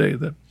culture today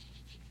that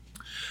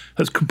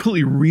has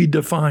completely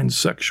redefined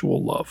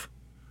sexual love.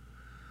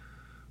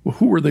 Well,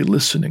 who are they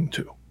listening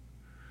to?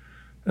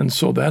 And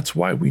so that's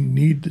why we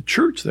need the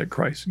church that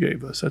Christ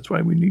gave us. That's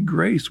why we need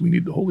grace. We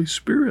need the Holy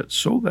Spirit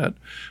so that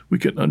we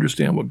can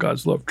understand what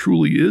God's love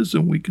truly is,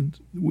 and we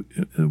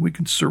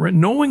can surrender,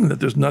 knowing that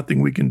there's nothing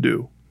we can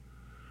do.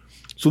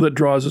 So that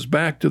draws us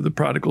back to the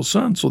prodigal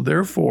son. So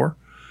therefore,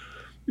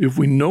 if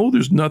we know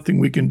there's nothing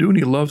we can do and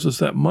he loves us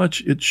that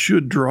much, it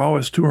should draw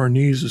us to our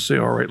knees to say,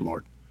 all right,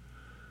 Lord,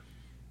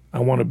 I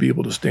want to be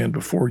able to stand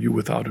before you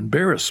without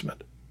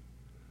embarrassment.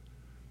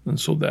 And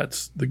so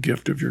that's the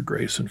gift of your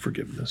grace and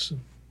forgiveness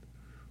and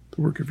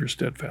the work of your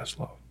steadfast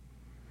love.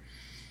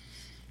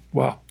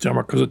 Wow, John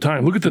Mark, because of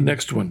time. Look at the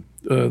next one,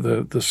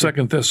 the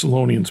 2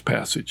 Thessalonians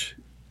passage.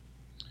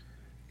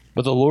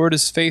 But the Lord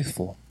is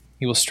faithful.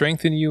 He will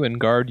strengthen you and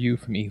guard you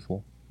from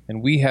evil.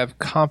 And we have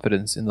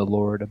confidence in the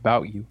Lord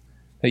about you,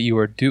 that you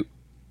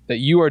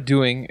are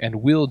doing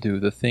and will do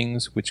the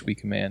things which we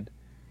command.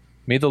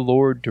 May the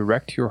Lord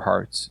direct your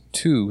hearts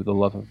to the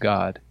love of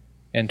God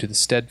and to the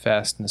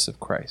steadfastness of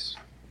Christ.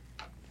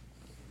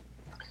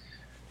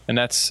 And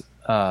that's,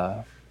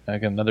 again,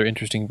 another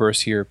interesting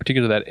verse here,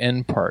 particularly that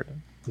end part,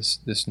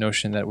 this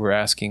notion that we're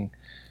asking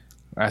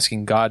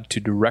God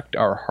to direct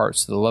our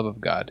hearts to the love of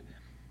God.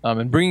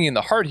 And bringing in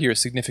the heart here is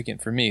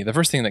significant for me. The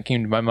first thing that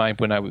came to my mind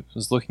when I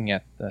was looking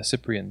at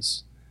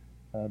Cyprian's,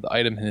 the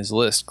item in his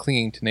list,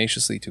 clinging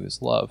tenaciously to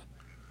his love,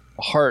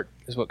 the heart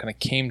is what kind of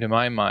came to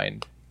my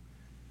mind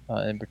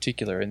in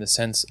particular, in the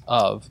sense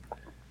of,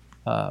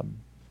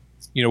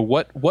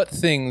 what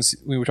things,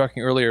 we were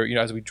talking earlier,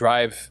 as we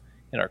drive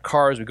in our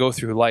cars, we go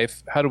through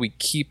life, how do we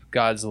keep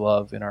God's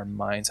love in our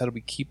minds? How do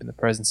we keep in the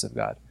presence of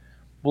God?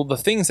 Well, the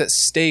things that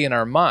stay in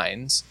our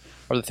minds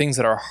are the things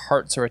that our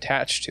hearts are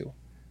attached to.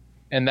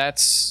 And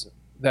that's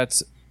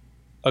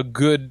a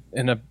good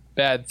and a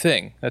bad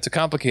thing. That's a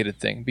complicated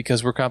thing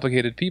because we're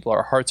complicated people.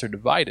 Our hearts are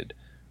divided.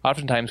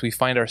 Oftentimes we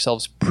find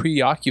ourselves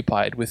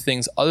preoccupied with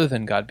things other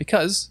than God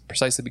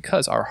precisely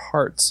because our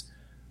hearts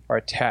are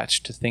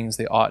attached to things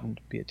they oughtn't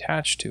be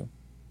attached to.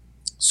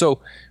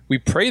 So we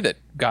pray that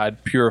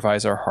God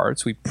purifies our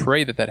hearts. We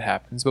pray that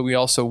happens, but we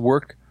also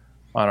work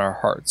on our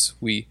hearts.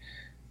 We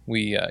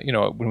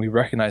when we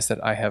recognize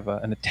that I have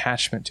an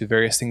attachment to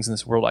various things in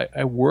this world,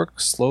 I work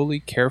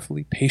slowly,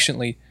 carefully,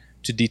 patiently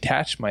to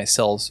detach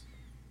myself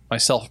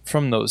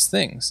from those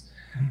things,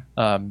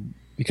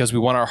 because we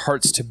want our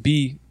hearts to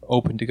be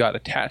open to God,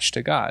 attached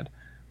to God,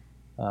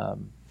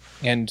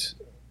 and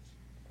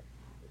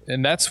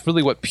that's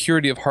really what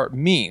purity of heart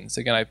means.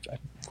 Again, I've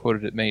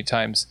quoted it many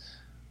times.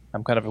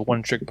 I'm kind of a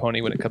one-trick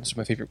pony when it comes to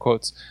my favorite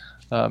quotes.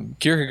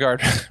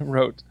 Kierkegaard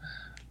wrote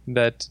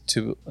that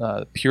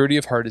purity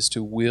of heart is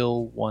to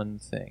will one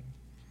thing.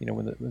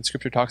 When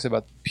Scripture talks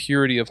about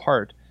purity of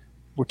heart,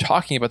 we're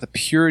talking about the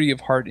purity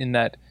of heart in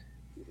that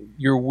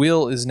your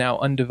will is now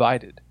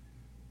undivided.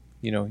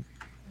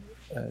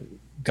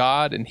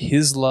 God and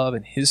His love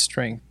and His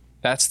strength,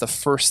 that's the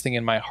first thing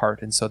in my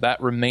heart. And so that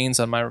remains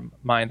on my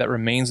mind, that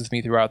remains with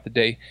me throughout the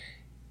day,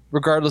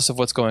 regardless of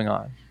what's going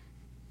on.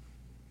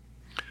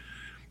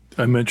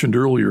 I mentioned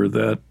earlier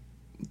that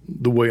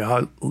the way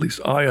at least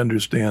I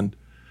understand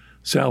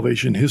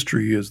salvation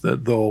history is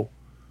that though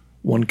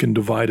one can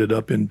divide it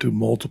up into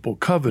multiple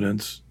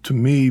covenants, to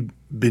me,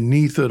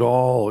 beneath it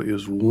all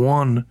is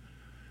one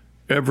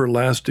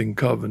everlasting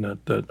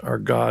covenant that our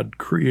God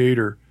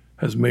Creator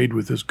has made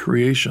with His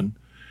creation,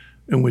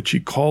 in which He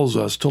calls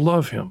us to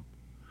love Him.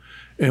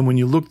 And when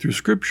you look through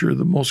Scripture,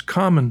 the most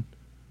common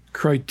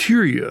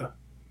criteria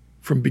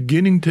from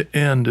beginning to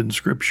end in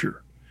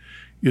Scripture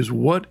is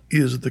what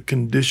is the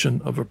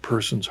condition of a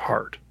person's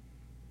heart.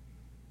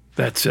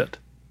 That's it.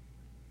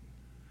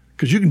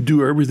 Because you can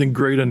do everything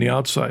great on the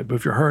outside, but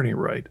if your heart ain't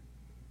right,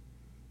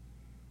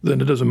 then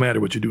it doesn't matter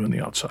what you do on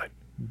the outside.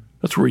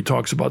 That's where he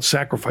talks about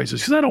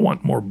sacrifices. He says, I don't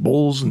want more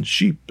bulls and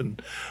sheep,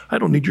 and I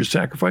don't need your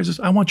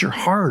sacrifices. I want your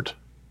heart.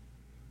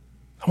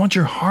 I want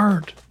your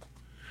heart.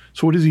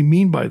 So what does he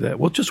mean by that?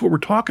 Well, just what we're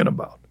talking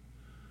about.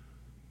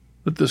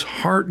 That this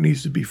heart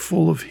needs to be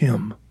full of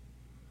him.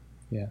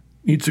 Yeah.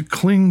 Needs to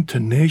cling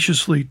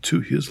tenaciously to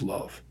his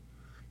love.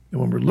 And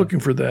when we're looking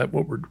for that,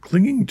 what we're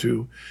clinging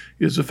to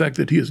is the fact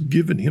that he has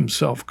given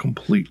himself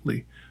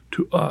completely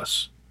to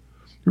us.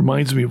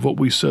 Reminds me of what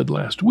we said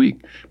last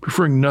week,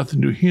 preferring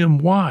nothing to him.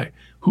 Why?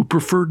 Who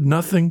preferred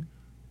nothing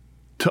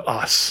to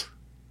us.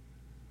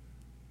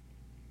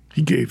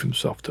 He gave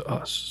himself to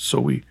us.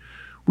 So we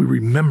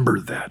remember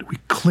that. We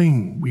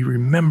cling. We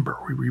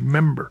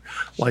remember.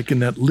 Like in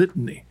that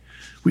litany,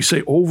 we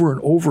say over and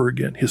over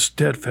again, his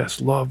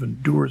steadfast love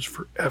endures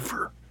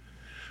forever.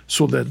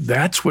 So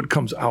that's what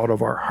comes out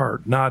of our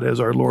heart, not, as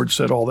our Lord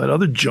said, all that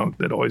other junk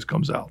that always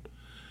comes out.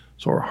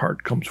 So our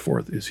heart comes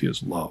forth is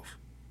his love.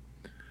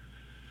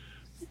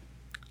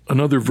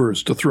 Another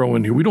verse to throw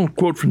in here. We don't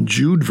quote from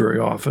Jude very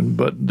often,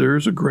 but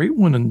there's a great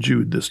one in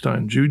Jude this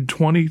time. Jude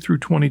 20 through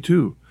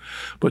 22.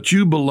 But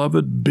you,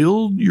 beloved,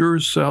 build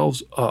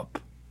yourselves up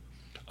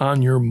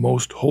on your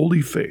most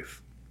holy faith.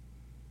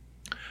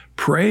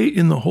 Pray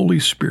in the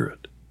Holy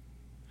Spirit.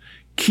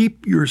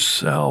 Keep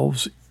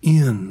yourselves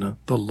in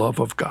the love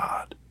of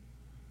God.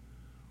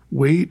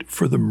 Wait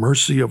for the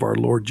mercy of our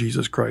Lord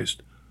Jesus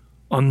Christ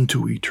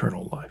unto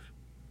eternal life.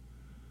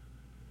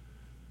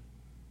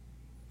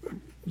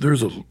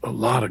 There's a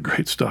lot of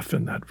great stuff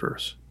in that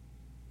verse.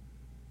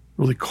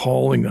 Really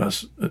calling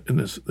us in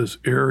this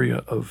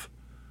area of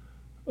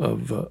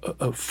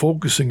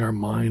focusing our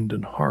mind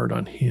and heart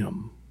on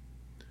him.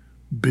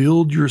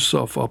 Build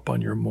yourself up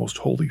on your most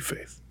holy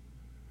faith.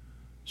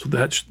 So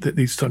that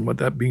he's talking about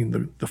that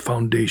being the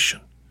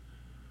foundation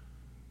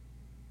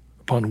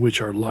upon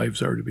which our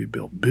lives are to be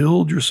built.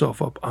 Build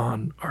yourself up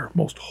on our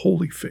most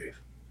holy faith.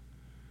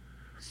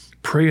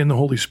 Pray in the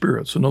Holy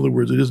Spirit. So in other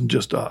words, it isn't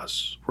just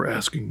us. We're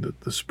asking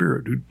the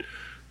Spirit who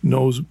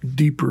knows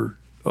deeper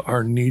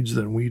our needs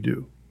than we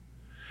do.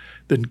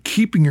 Then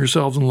keeping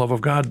yourselves in the love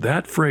of God,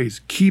 that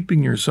phrase,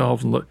 keeping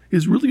yourselves in love,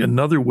 is really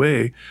another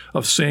way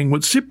of saying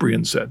what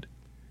Cyprian said.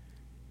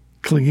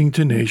 Clinging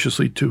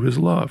tenaciously to his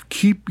love.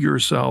 Keep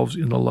yourselves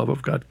in the love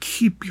of God.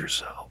 Keep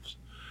yourselves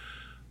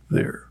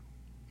there.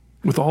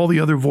 With all the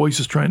other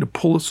voices trying to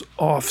pull us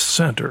off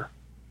center.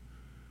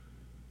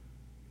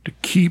 To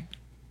keep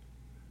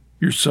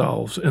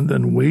yourselves and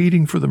then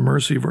waiting for the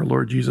mercy of our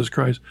Lord Jesus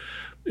Christ.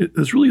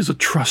 This really is a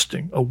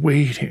trusting, a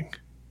waiting.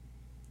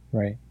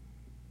 Right.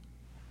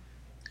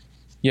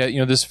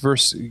 Yeah, this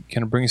verse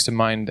kind of brings to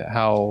mind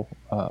how,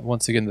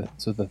 once again,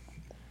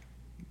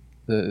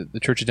 the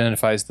church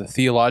identifies the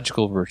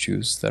theological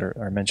virtues that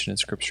are mentioned in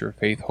Scripture: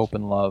 faith, hope,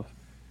 and love.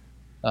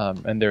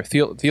 And their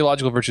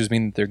theological virtues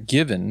mean that they're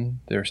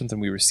given; they're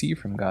something we receive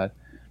from God.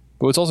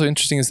 But what's also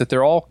interesting is that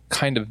they're all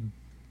kind of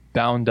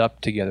bound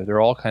up together. They're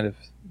all kind of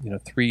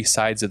three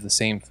sides of the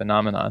same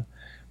phenomenon.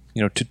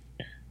 To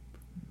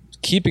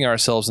keeping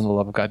ourselves in the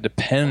love of God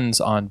depends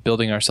on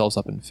building ourselves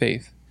up in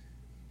faith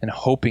and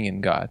hoping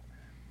in God.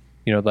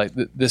 Like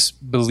this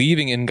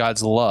believing in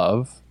God's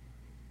love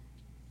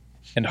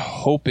and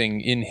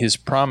hoping in his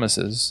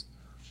promises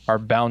are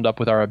bound up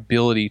with our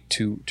ability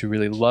to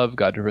really love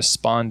God, to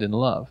respond in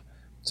love.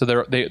 So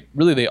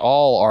they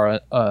all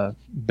are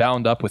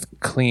bound up with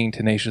clinging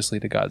tenaciously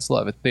to God's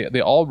love.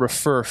 They all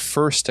refer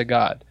first to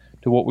God,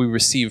 to what we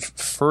receive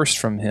first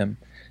from him,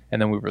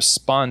 and then we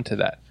respond to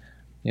that.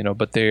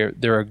 But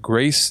they're a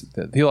grace,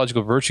 the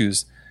theological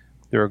virtues,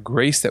 they're a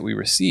grace that we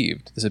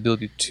received, this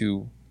ability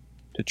to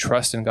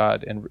trust in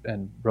God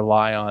and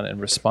rely on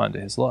and respond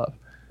to his love.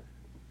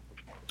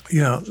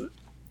 Yeah,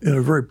 in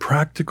a very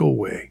practical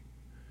way,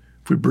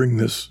 if we bring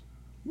this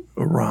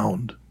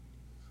around,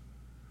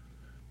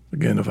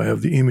 again, if I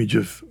have the image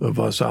of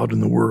us out in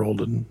the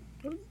world and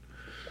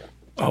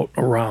out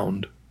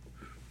around,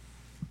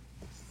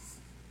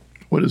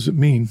 what does it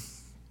mean?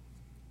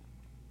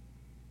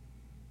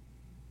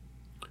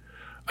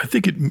 I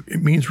think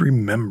it means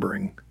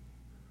remembering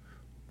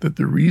that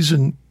the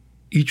reason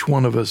each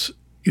one of us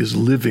is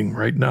living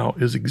right now,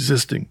 is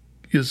existing,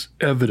 is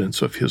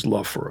evidence of his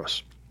love for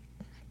us.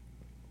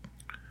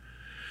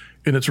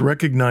 And it's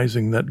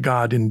recognizing that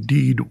God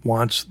indeed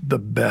wants the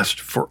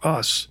best for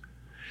us.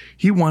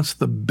 He wants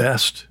the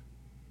best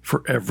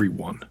for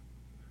everyone.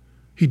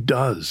 He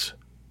does.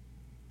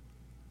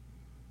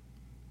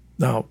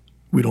 Now,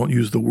 we don't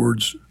use the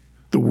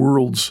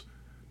world's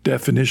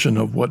definition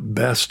of what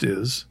best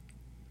is,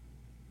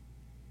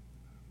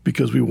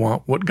 because we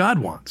want what God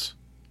wants.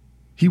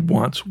 He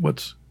wants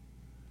what's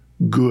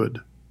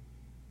good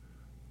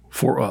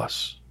for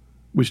us,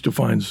 which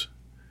defines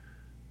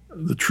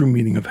the true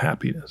meaning of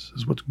happiness,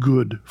 is what's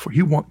good for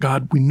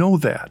God. We know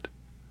that.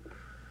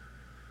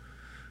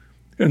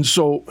 And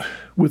so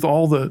with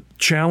all the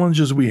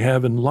challenges we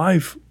have in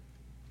life,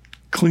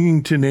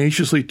 clinging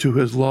tenaciously to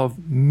his love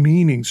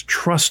meanings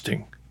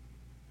trusting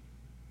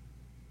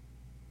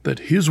that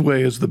his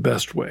way is the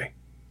best way,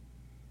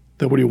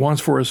 that what he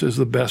wants for us is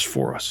the best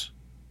for us.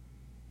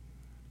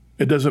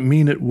 It doesn't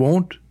mean it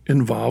won't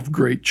involve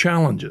great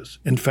challenges.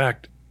 In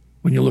fact,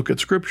 when you look at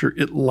Scripture,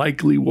 it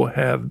likely will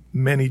have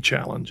many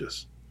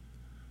challenges.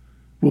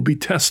 Will be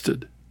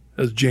tested,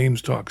 as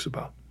James talks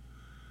about.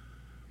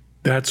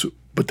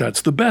 But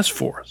that's the best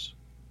for us.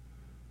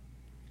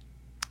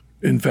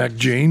 In fact,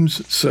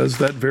 James says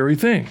that very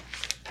thing,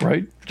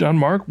 right? John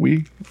Mark,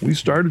 we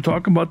started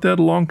talking about that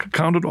along.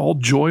 Count it all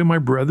joy, my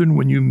brethren,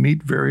 when you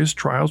meet various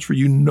trials, for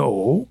you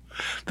know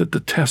that the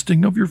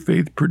testing of your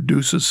faith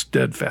produces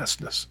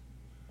steadfastness.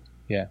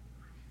 Yeah.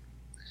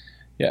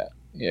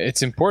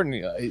 It's important.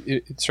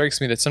 It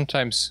strikes me that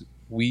sometimes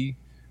we,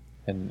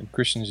 and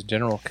Christians in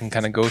general, can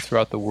kind of go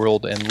throughout the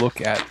world and look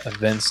at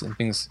events and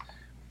things.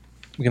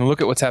 We can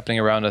look at what's happening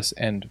around us,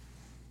 and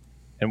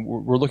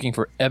we're looking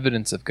for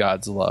evidence of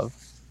God's love.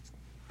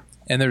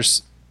 And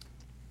that's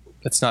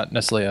not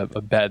necessarily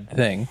a bad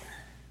thing,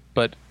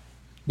 but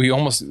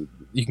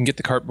you can get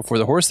the cart before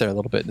the horse there a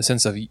little bit, in the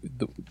sense of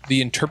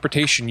the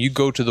interpretation you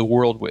go to the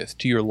world with,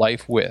 to your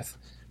life with,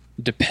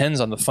 depends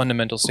on the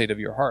fundamental state of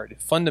your heart. If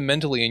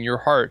fundamentally in your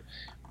heart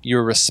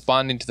you're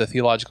responding to the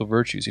theological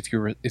virtues,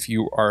 if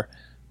you are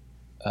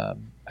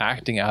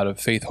acting out of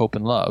faith, hope,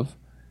 and love,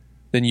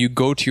 then you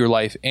go to your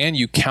life and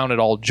you count it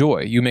all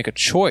joy. You make a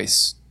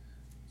choice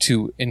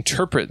to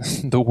interpret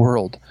the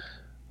world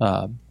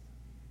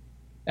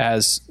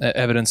as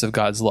evidence of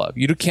God's love.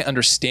 You can't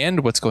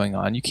understand what's going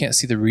on. You can't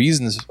see the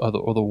reasons or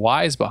the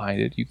whys behind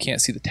it. You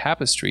can't see the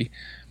tapestry,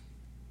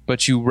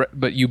 but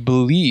you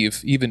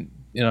believe, even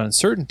in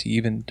uncertainty,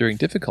 even during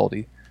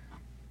difficulty,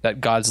 that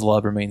God's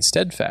love remains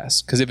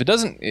steadfast. Because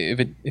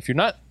if you're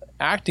not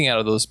acting out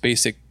of those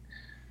basic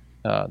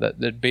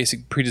that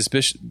basic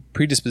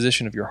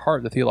predisposition of your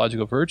heart, the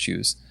theological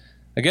virtues,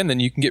 again, then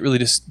you can get really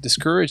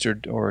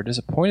discouraged or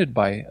disappointed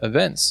by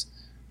events,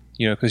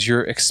 because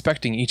you're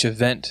expecting each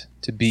event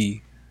to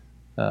be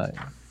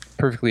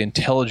perfectly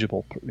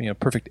intelligible,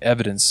 perfect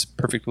evidence,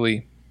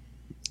 perfectly.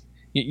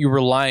 You're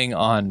relying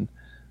on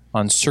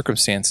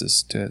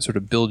circumstances to sort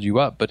of build you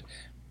up, but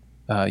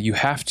you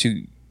have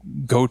to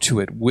go to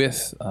it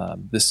with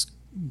this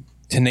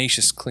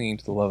tenacious clinging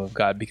to the love of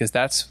God, because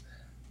that's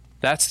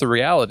the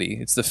reality.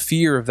 It's the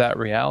fear of that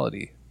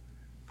reality,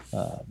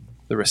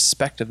 the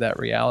respect of that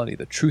reality,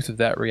 the truth of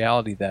that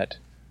reality that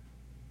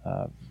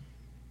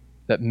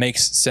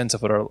makes sense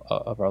of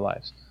our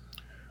lives.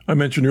 I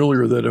mentioned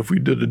earlier that if we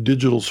did a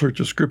digital search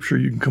of Scripture,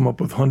 you can come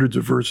up with hundreds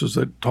of verses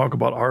that talk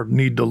about our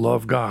need to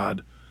love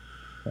God.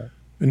 Right.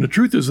 And the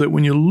truth is that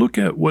when you look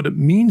at what it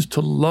means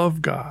to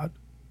love God,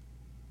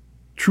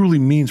 truly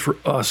means for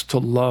us to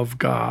love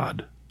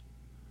God,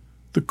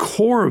 the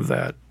core of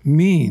that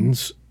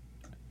means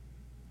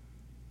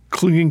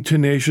clinging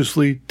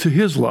tenaciously to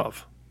his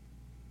love.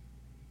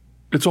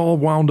 It's all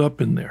wound up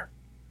in there.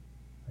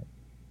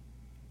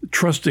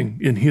 Trusting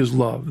in his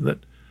love.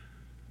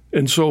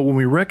 And so when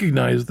we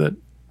recognize that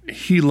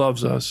he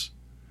loves us,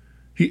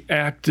 he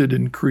acted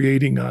in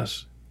creating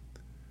us,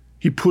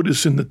 he put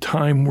us in the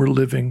time we're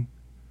living.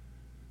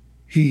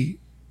 We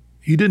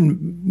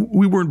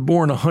weren't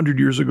born 100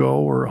 years ago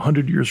or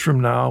 100 years from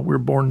now. We're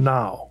born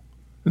now.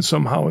 And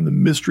somehow in the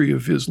mystery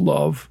of his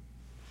love,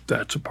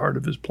 that's a part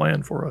of his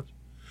plan for us.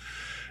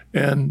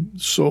 And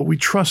so we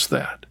trust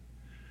that.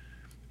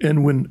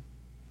 And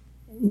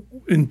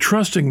in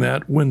trusting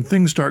that, when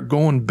things start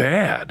going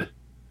bad,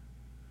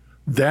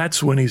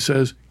 that's when he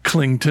says,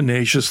 cling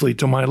tenaciously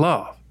to my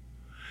love.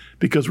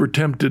 Because we're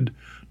tempted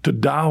to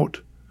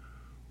doubt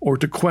or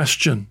to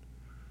question.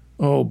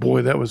 Oh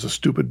boy, that was a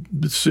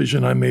stupid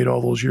decision I made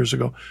all those years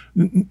ago.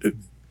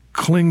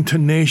 Cling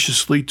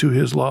tenaciously to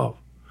his love.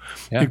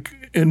 Yeah.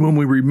 And when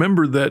we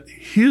remember that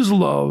his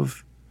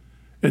love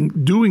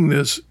and doing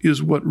this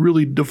is what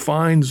really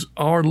defines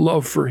our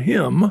love for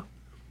him,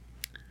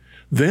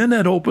 then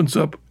that opens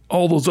up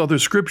all those other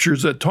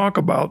scriptures that talk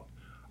about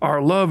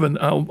our love. And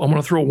I'm going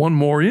to throw one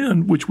more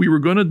in, which we were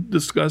going to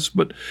discuss,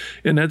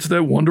 and that's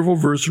that wonderful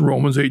verse in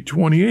Romans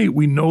 8:28.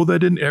 We know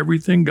that in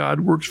everything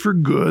God works for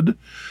good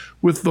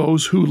with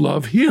those who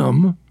love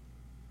him,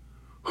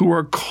 who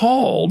are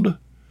called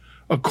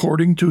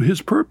according to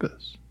his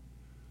purpose.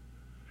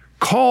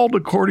 Called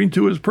according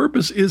to his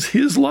purpose is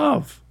his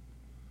love.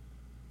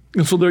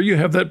 And so there you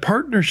have that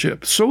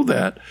partnership, so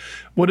that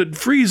what it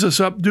frees us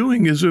up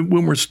doing is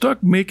when we're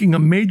stuck making a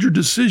major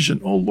decision,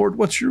 oh, Lord,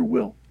 what's your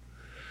will?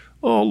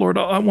 Oh, Lord,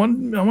 I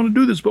want to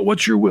do this, but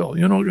what's your will?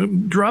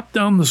 Drop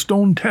down the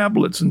stone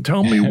tablets and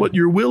tell me what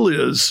your will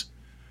is.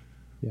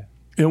 Yeah.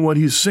 And what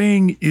he's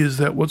saying is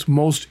that what's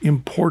most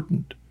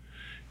important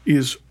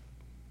is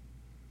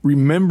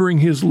remembering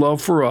his love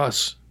for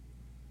us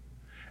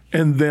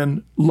and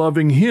then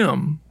loving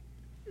him.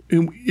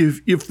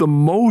 If the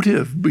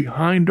motive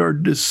behind our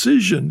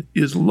decision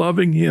is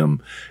loving him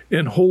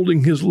and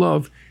holding his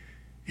love,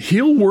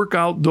 he'll work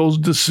out those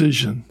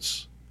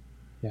decisions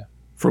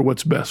for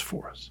what's best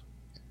for us.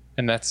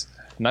 And that's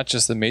not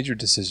just the major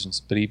decisions,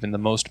 but even the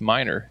most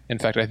minor. In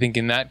fact, I think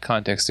in that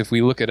context, if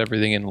we look at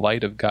everything in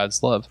light of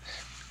God's love,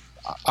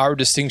 our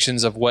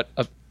distinctions of what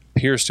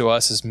appears to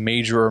us as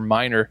major or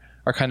minor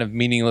are kind of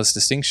meaningless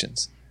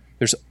distinctions.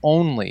 There's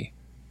only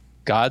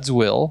God's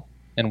will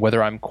and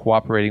whether I'm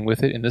cooperating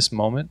with it in this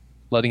moment,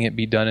 letting it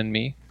be done in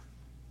me,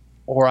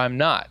 or I'm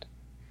not.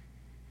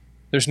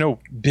 There's no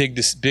big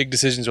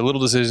decisions or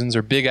little decisions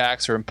or big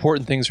acts or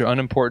important things or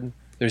unimportant.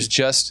 There's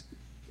just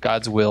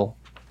God's will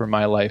for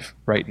my life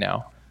right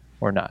now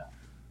or not.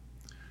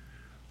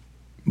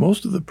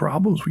 Most of the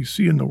problems we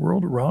see in the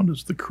world around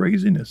us, the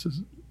craziness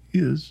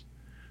is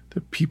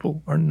that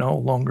people are no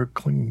longer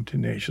clinging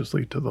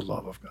tenaciously to the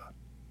love of God.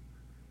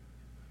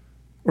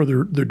 Or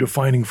they're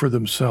defining for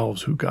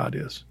themselves who God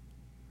is.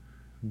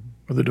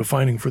 Or they're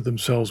defining for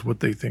themselves what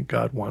they think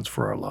God wants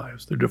for our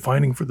lives. They're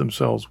defining for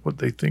themselves what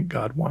they think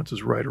God wants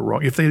is right or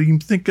wrong, if they even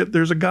think that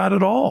there's a God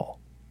at all.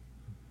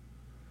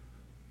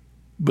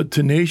 But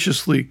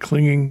tenaciously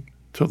clinging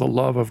to the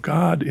love of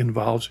God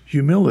involves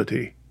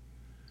humility,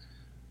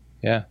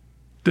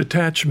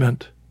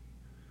 detachment,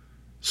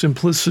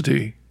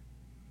 simplicity,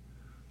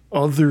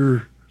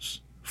 others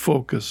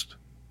focused.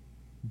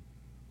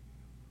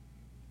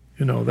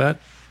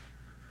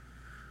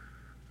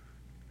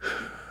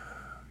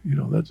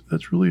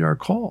 That's really our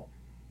call.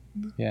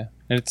 Yeah,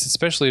 and it's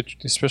especially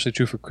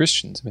true for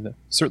Christians. I mean,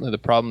 certainly the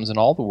problems in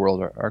all the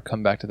world are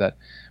come back to that.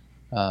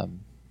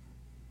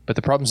 But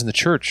the problems in the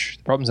church,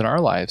 the problems in our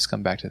lives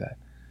come back to that.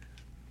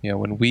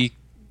 When we,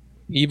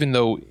 even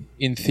though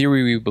in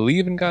theory we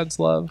believe in God's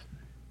love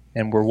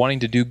and we're wanting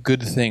to do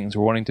good things,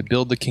 we're wanting to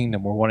build the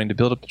kingdom, we're wanting to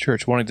build up the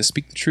church, we're wanting to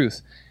speak the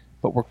truth,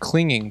 but we're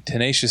clinging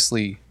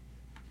tenaciously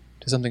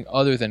to something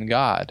other than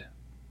God,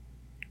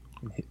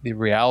 the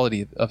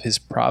reality of his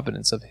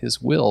providence, of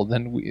his will,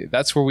 then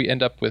that's where we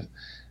end up with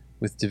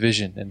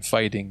division and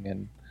fighting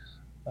and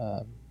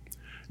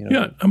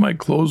I might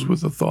close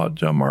with a thought,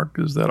 John Mark,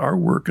 is that our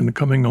work in the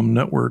Coming Home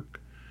Network,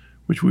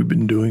 which we've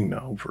been doing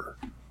now for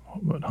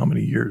how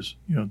many years?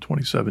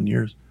 27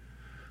 years.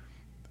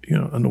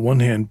 On the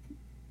one hand,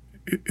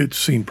 it's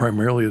seen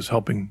primarily as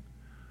helping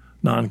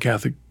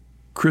non-Catholic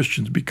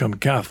Christians become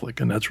Catholic,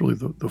 and that's really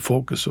the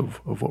focus of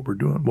what we're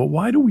doing. Well,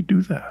 why do we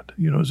do that?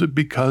 Is it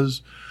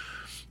because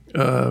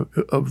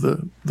of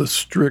the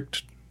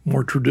strict,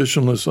 more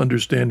traditionalist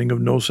understanding of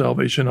no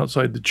salvation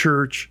outside the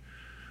church?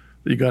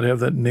 You got to have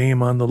that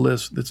name on the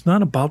list. It's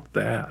not about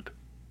that.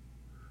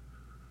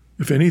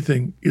 If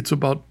anything, it's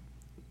about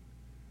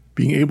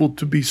being able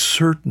to be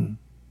certain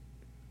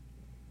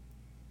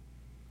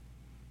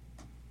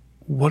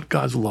what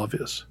God's love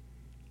is.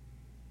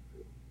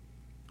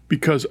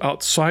 Because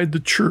outside the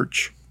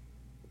church,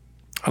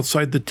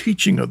 outside the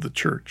teaching of the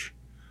church,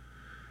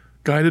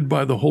 guided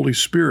by the Holy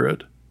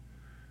Spirit,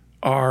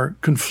 are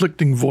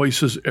conflicting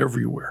voices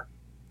everywhere.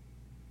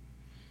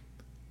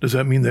 Does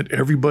that mean that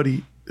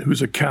everybody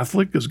who's a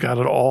Catholic has got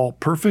it all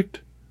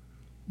perfect?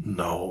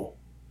 No.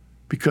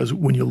 Because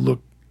when you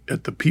look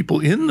at the people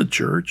in the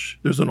church,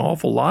 there's an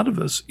awful lot of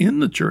us in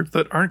the church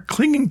that aren't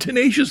clinging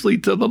tenaciously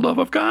to the love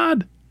of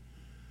God.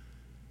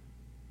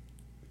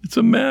 It's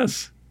a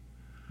mess.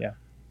 Yeah.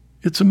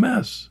 It's a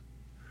mess.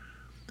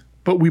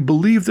 But we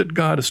believe that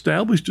God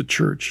established a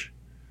church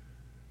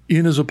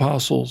in his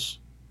apostles,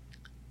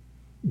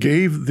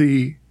 gave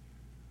the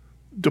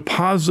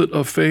deposit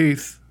of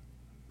faith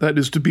that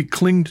is to be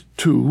clinged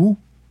to.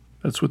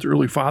 That's what the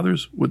early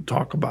fathers would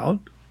talk about.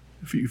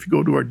 If you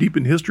go to our Deep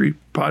in History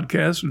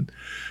podcast, and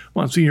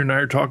Monsignor and I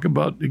are talking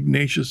about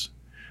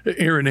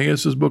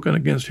Irenaeus' book on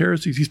Against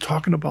Heresies, he's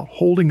talking about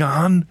holding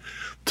on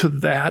to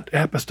that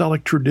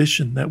apostolic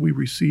tradition that we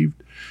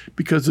received,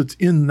 because it's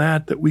in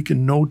that we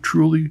can know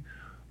truly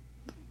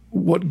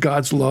what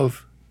God's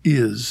love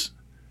is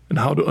and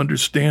how to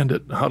understand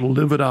it, and how to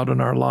live it out in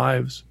our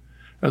lives,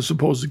 as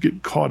opposed to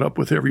get caught up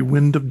with every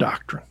wind of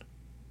doctrine,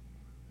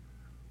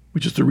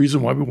 which is the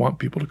reason why we want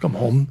people to come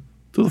home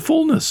to the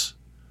fullness,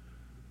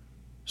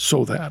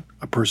 so that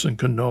a person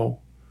can know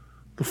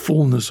the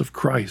fullness of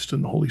Christ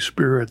and the Holy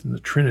Spirit and the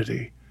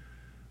Trinity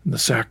and the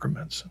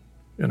sacraments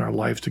in our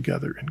lives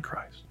together in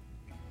Christ.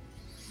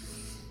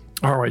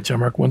 All right, John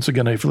Mark, once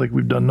again, I feel like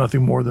we've done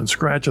nothing more than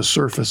scratch a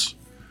surface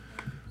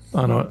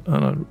on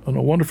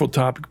a wonderful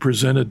topic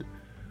presented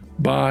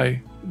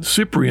by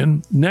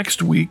Cyprian.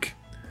 Next week,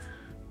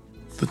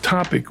 the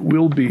topic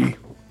will be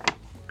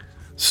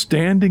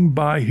standing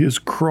by his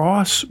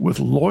cross with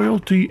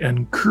loyalty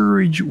and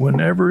courage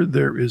whenever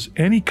there is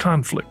any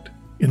conflict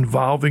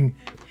involving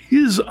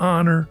his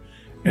honor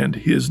and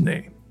his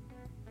name.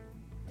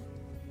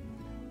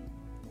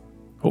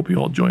 Hope you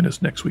all join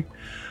us next week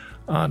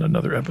on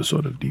another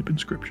episode of Deep in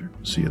Scripture.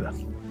 See you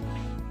then.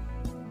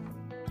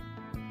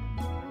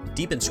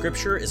 Deep in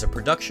Scripture is a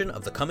production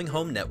of the Coming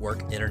Home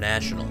Network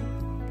International.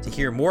 To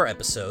hear more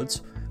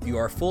episodes, view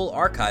our full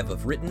archive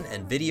of written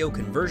and video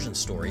conversion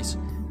stories,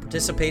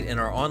 participate in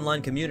our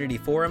online community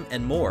forum,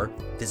 and more,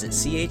 visit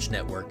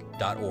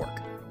chnetwork.org.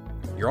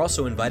 You're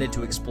also invited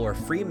to explore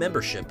free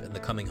membership in the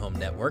Coming Home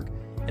Network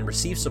and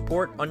receive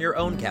support on your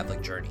own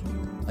Catholic journey.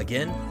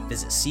 Again,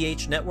 visit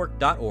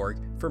chnetwork.org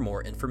for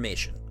more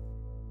information.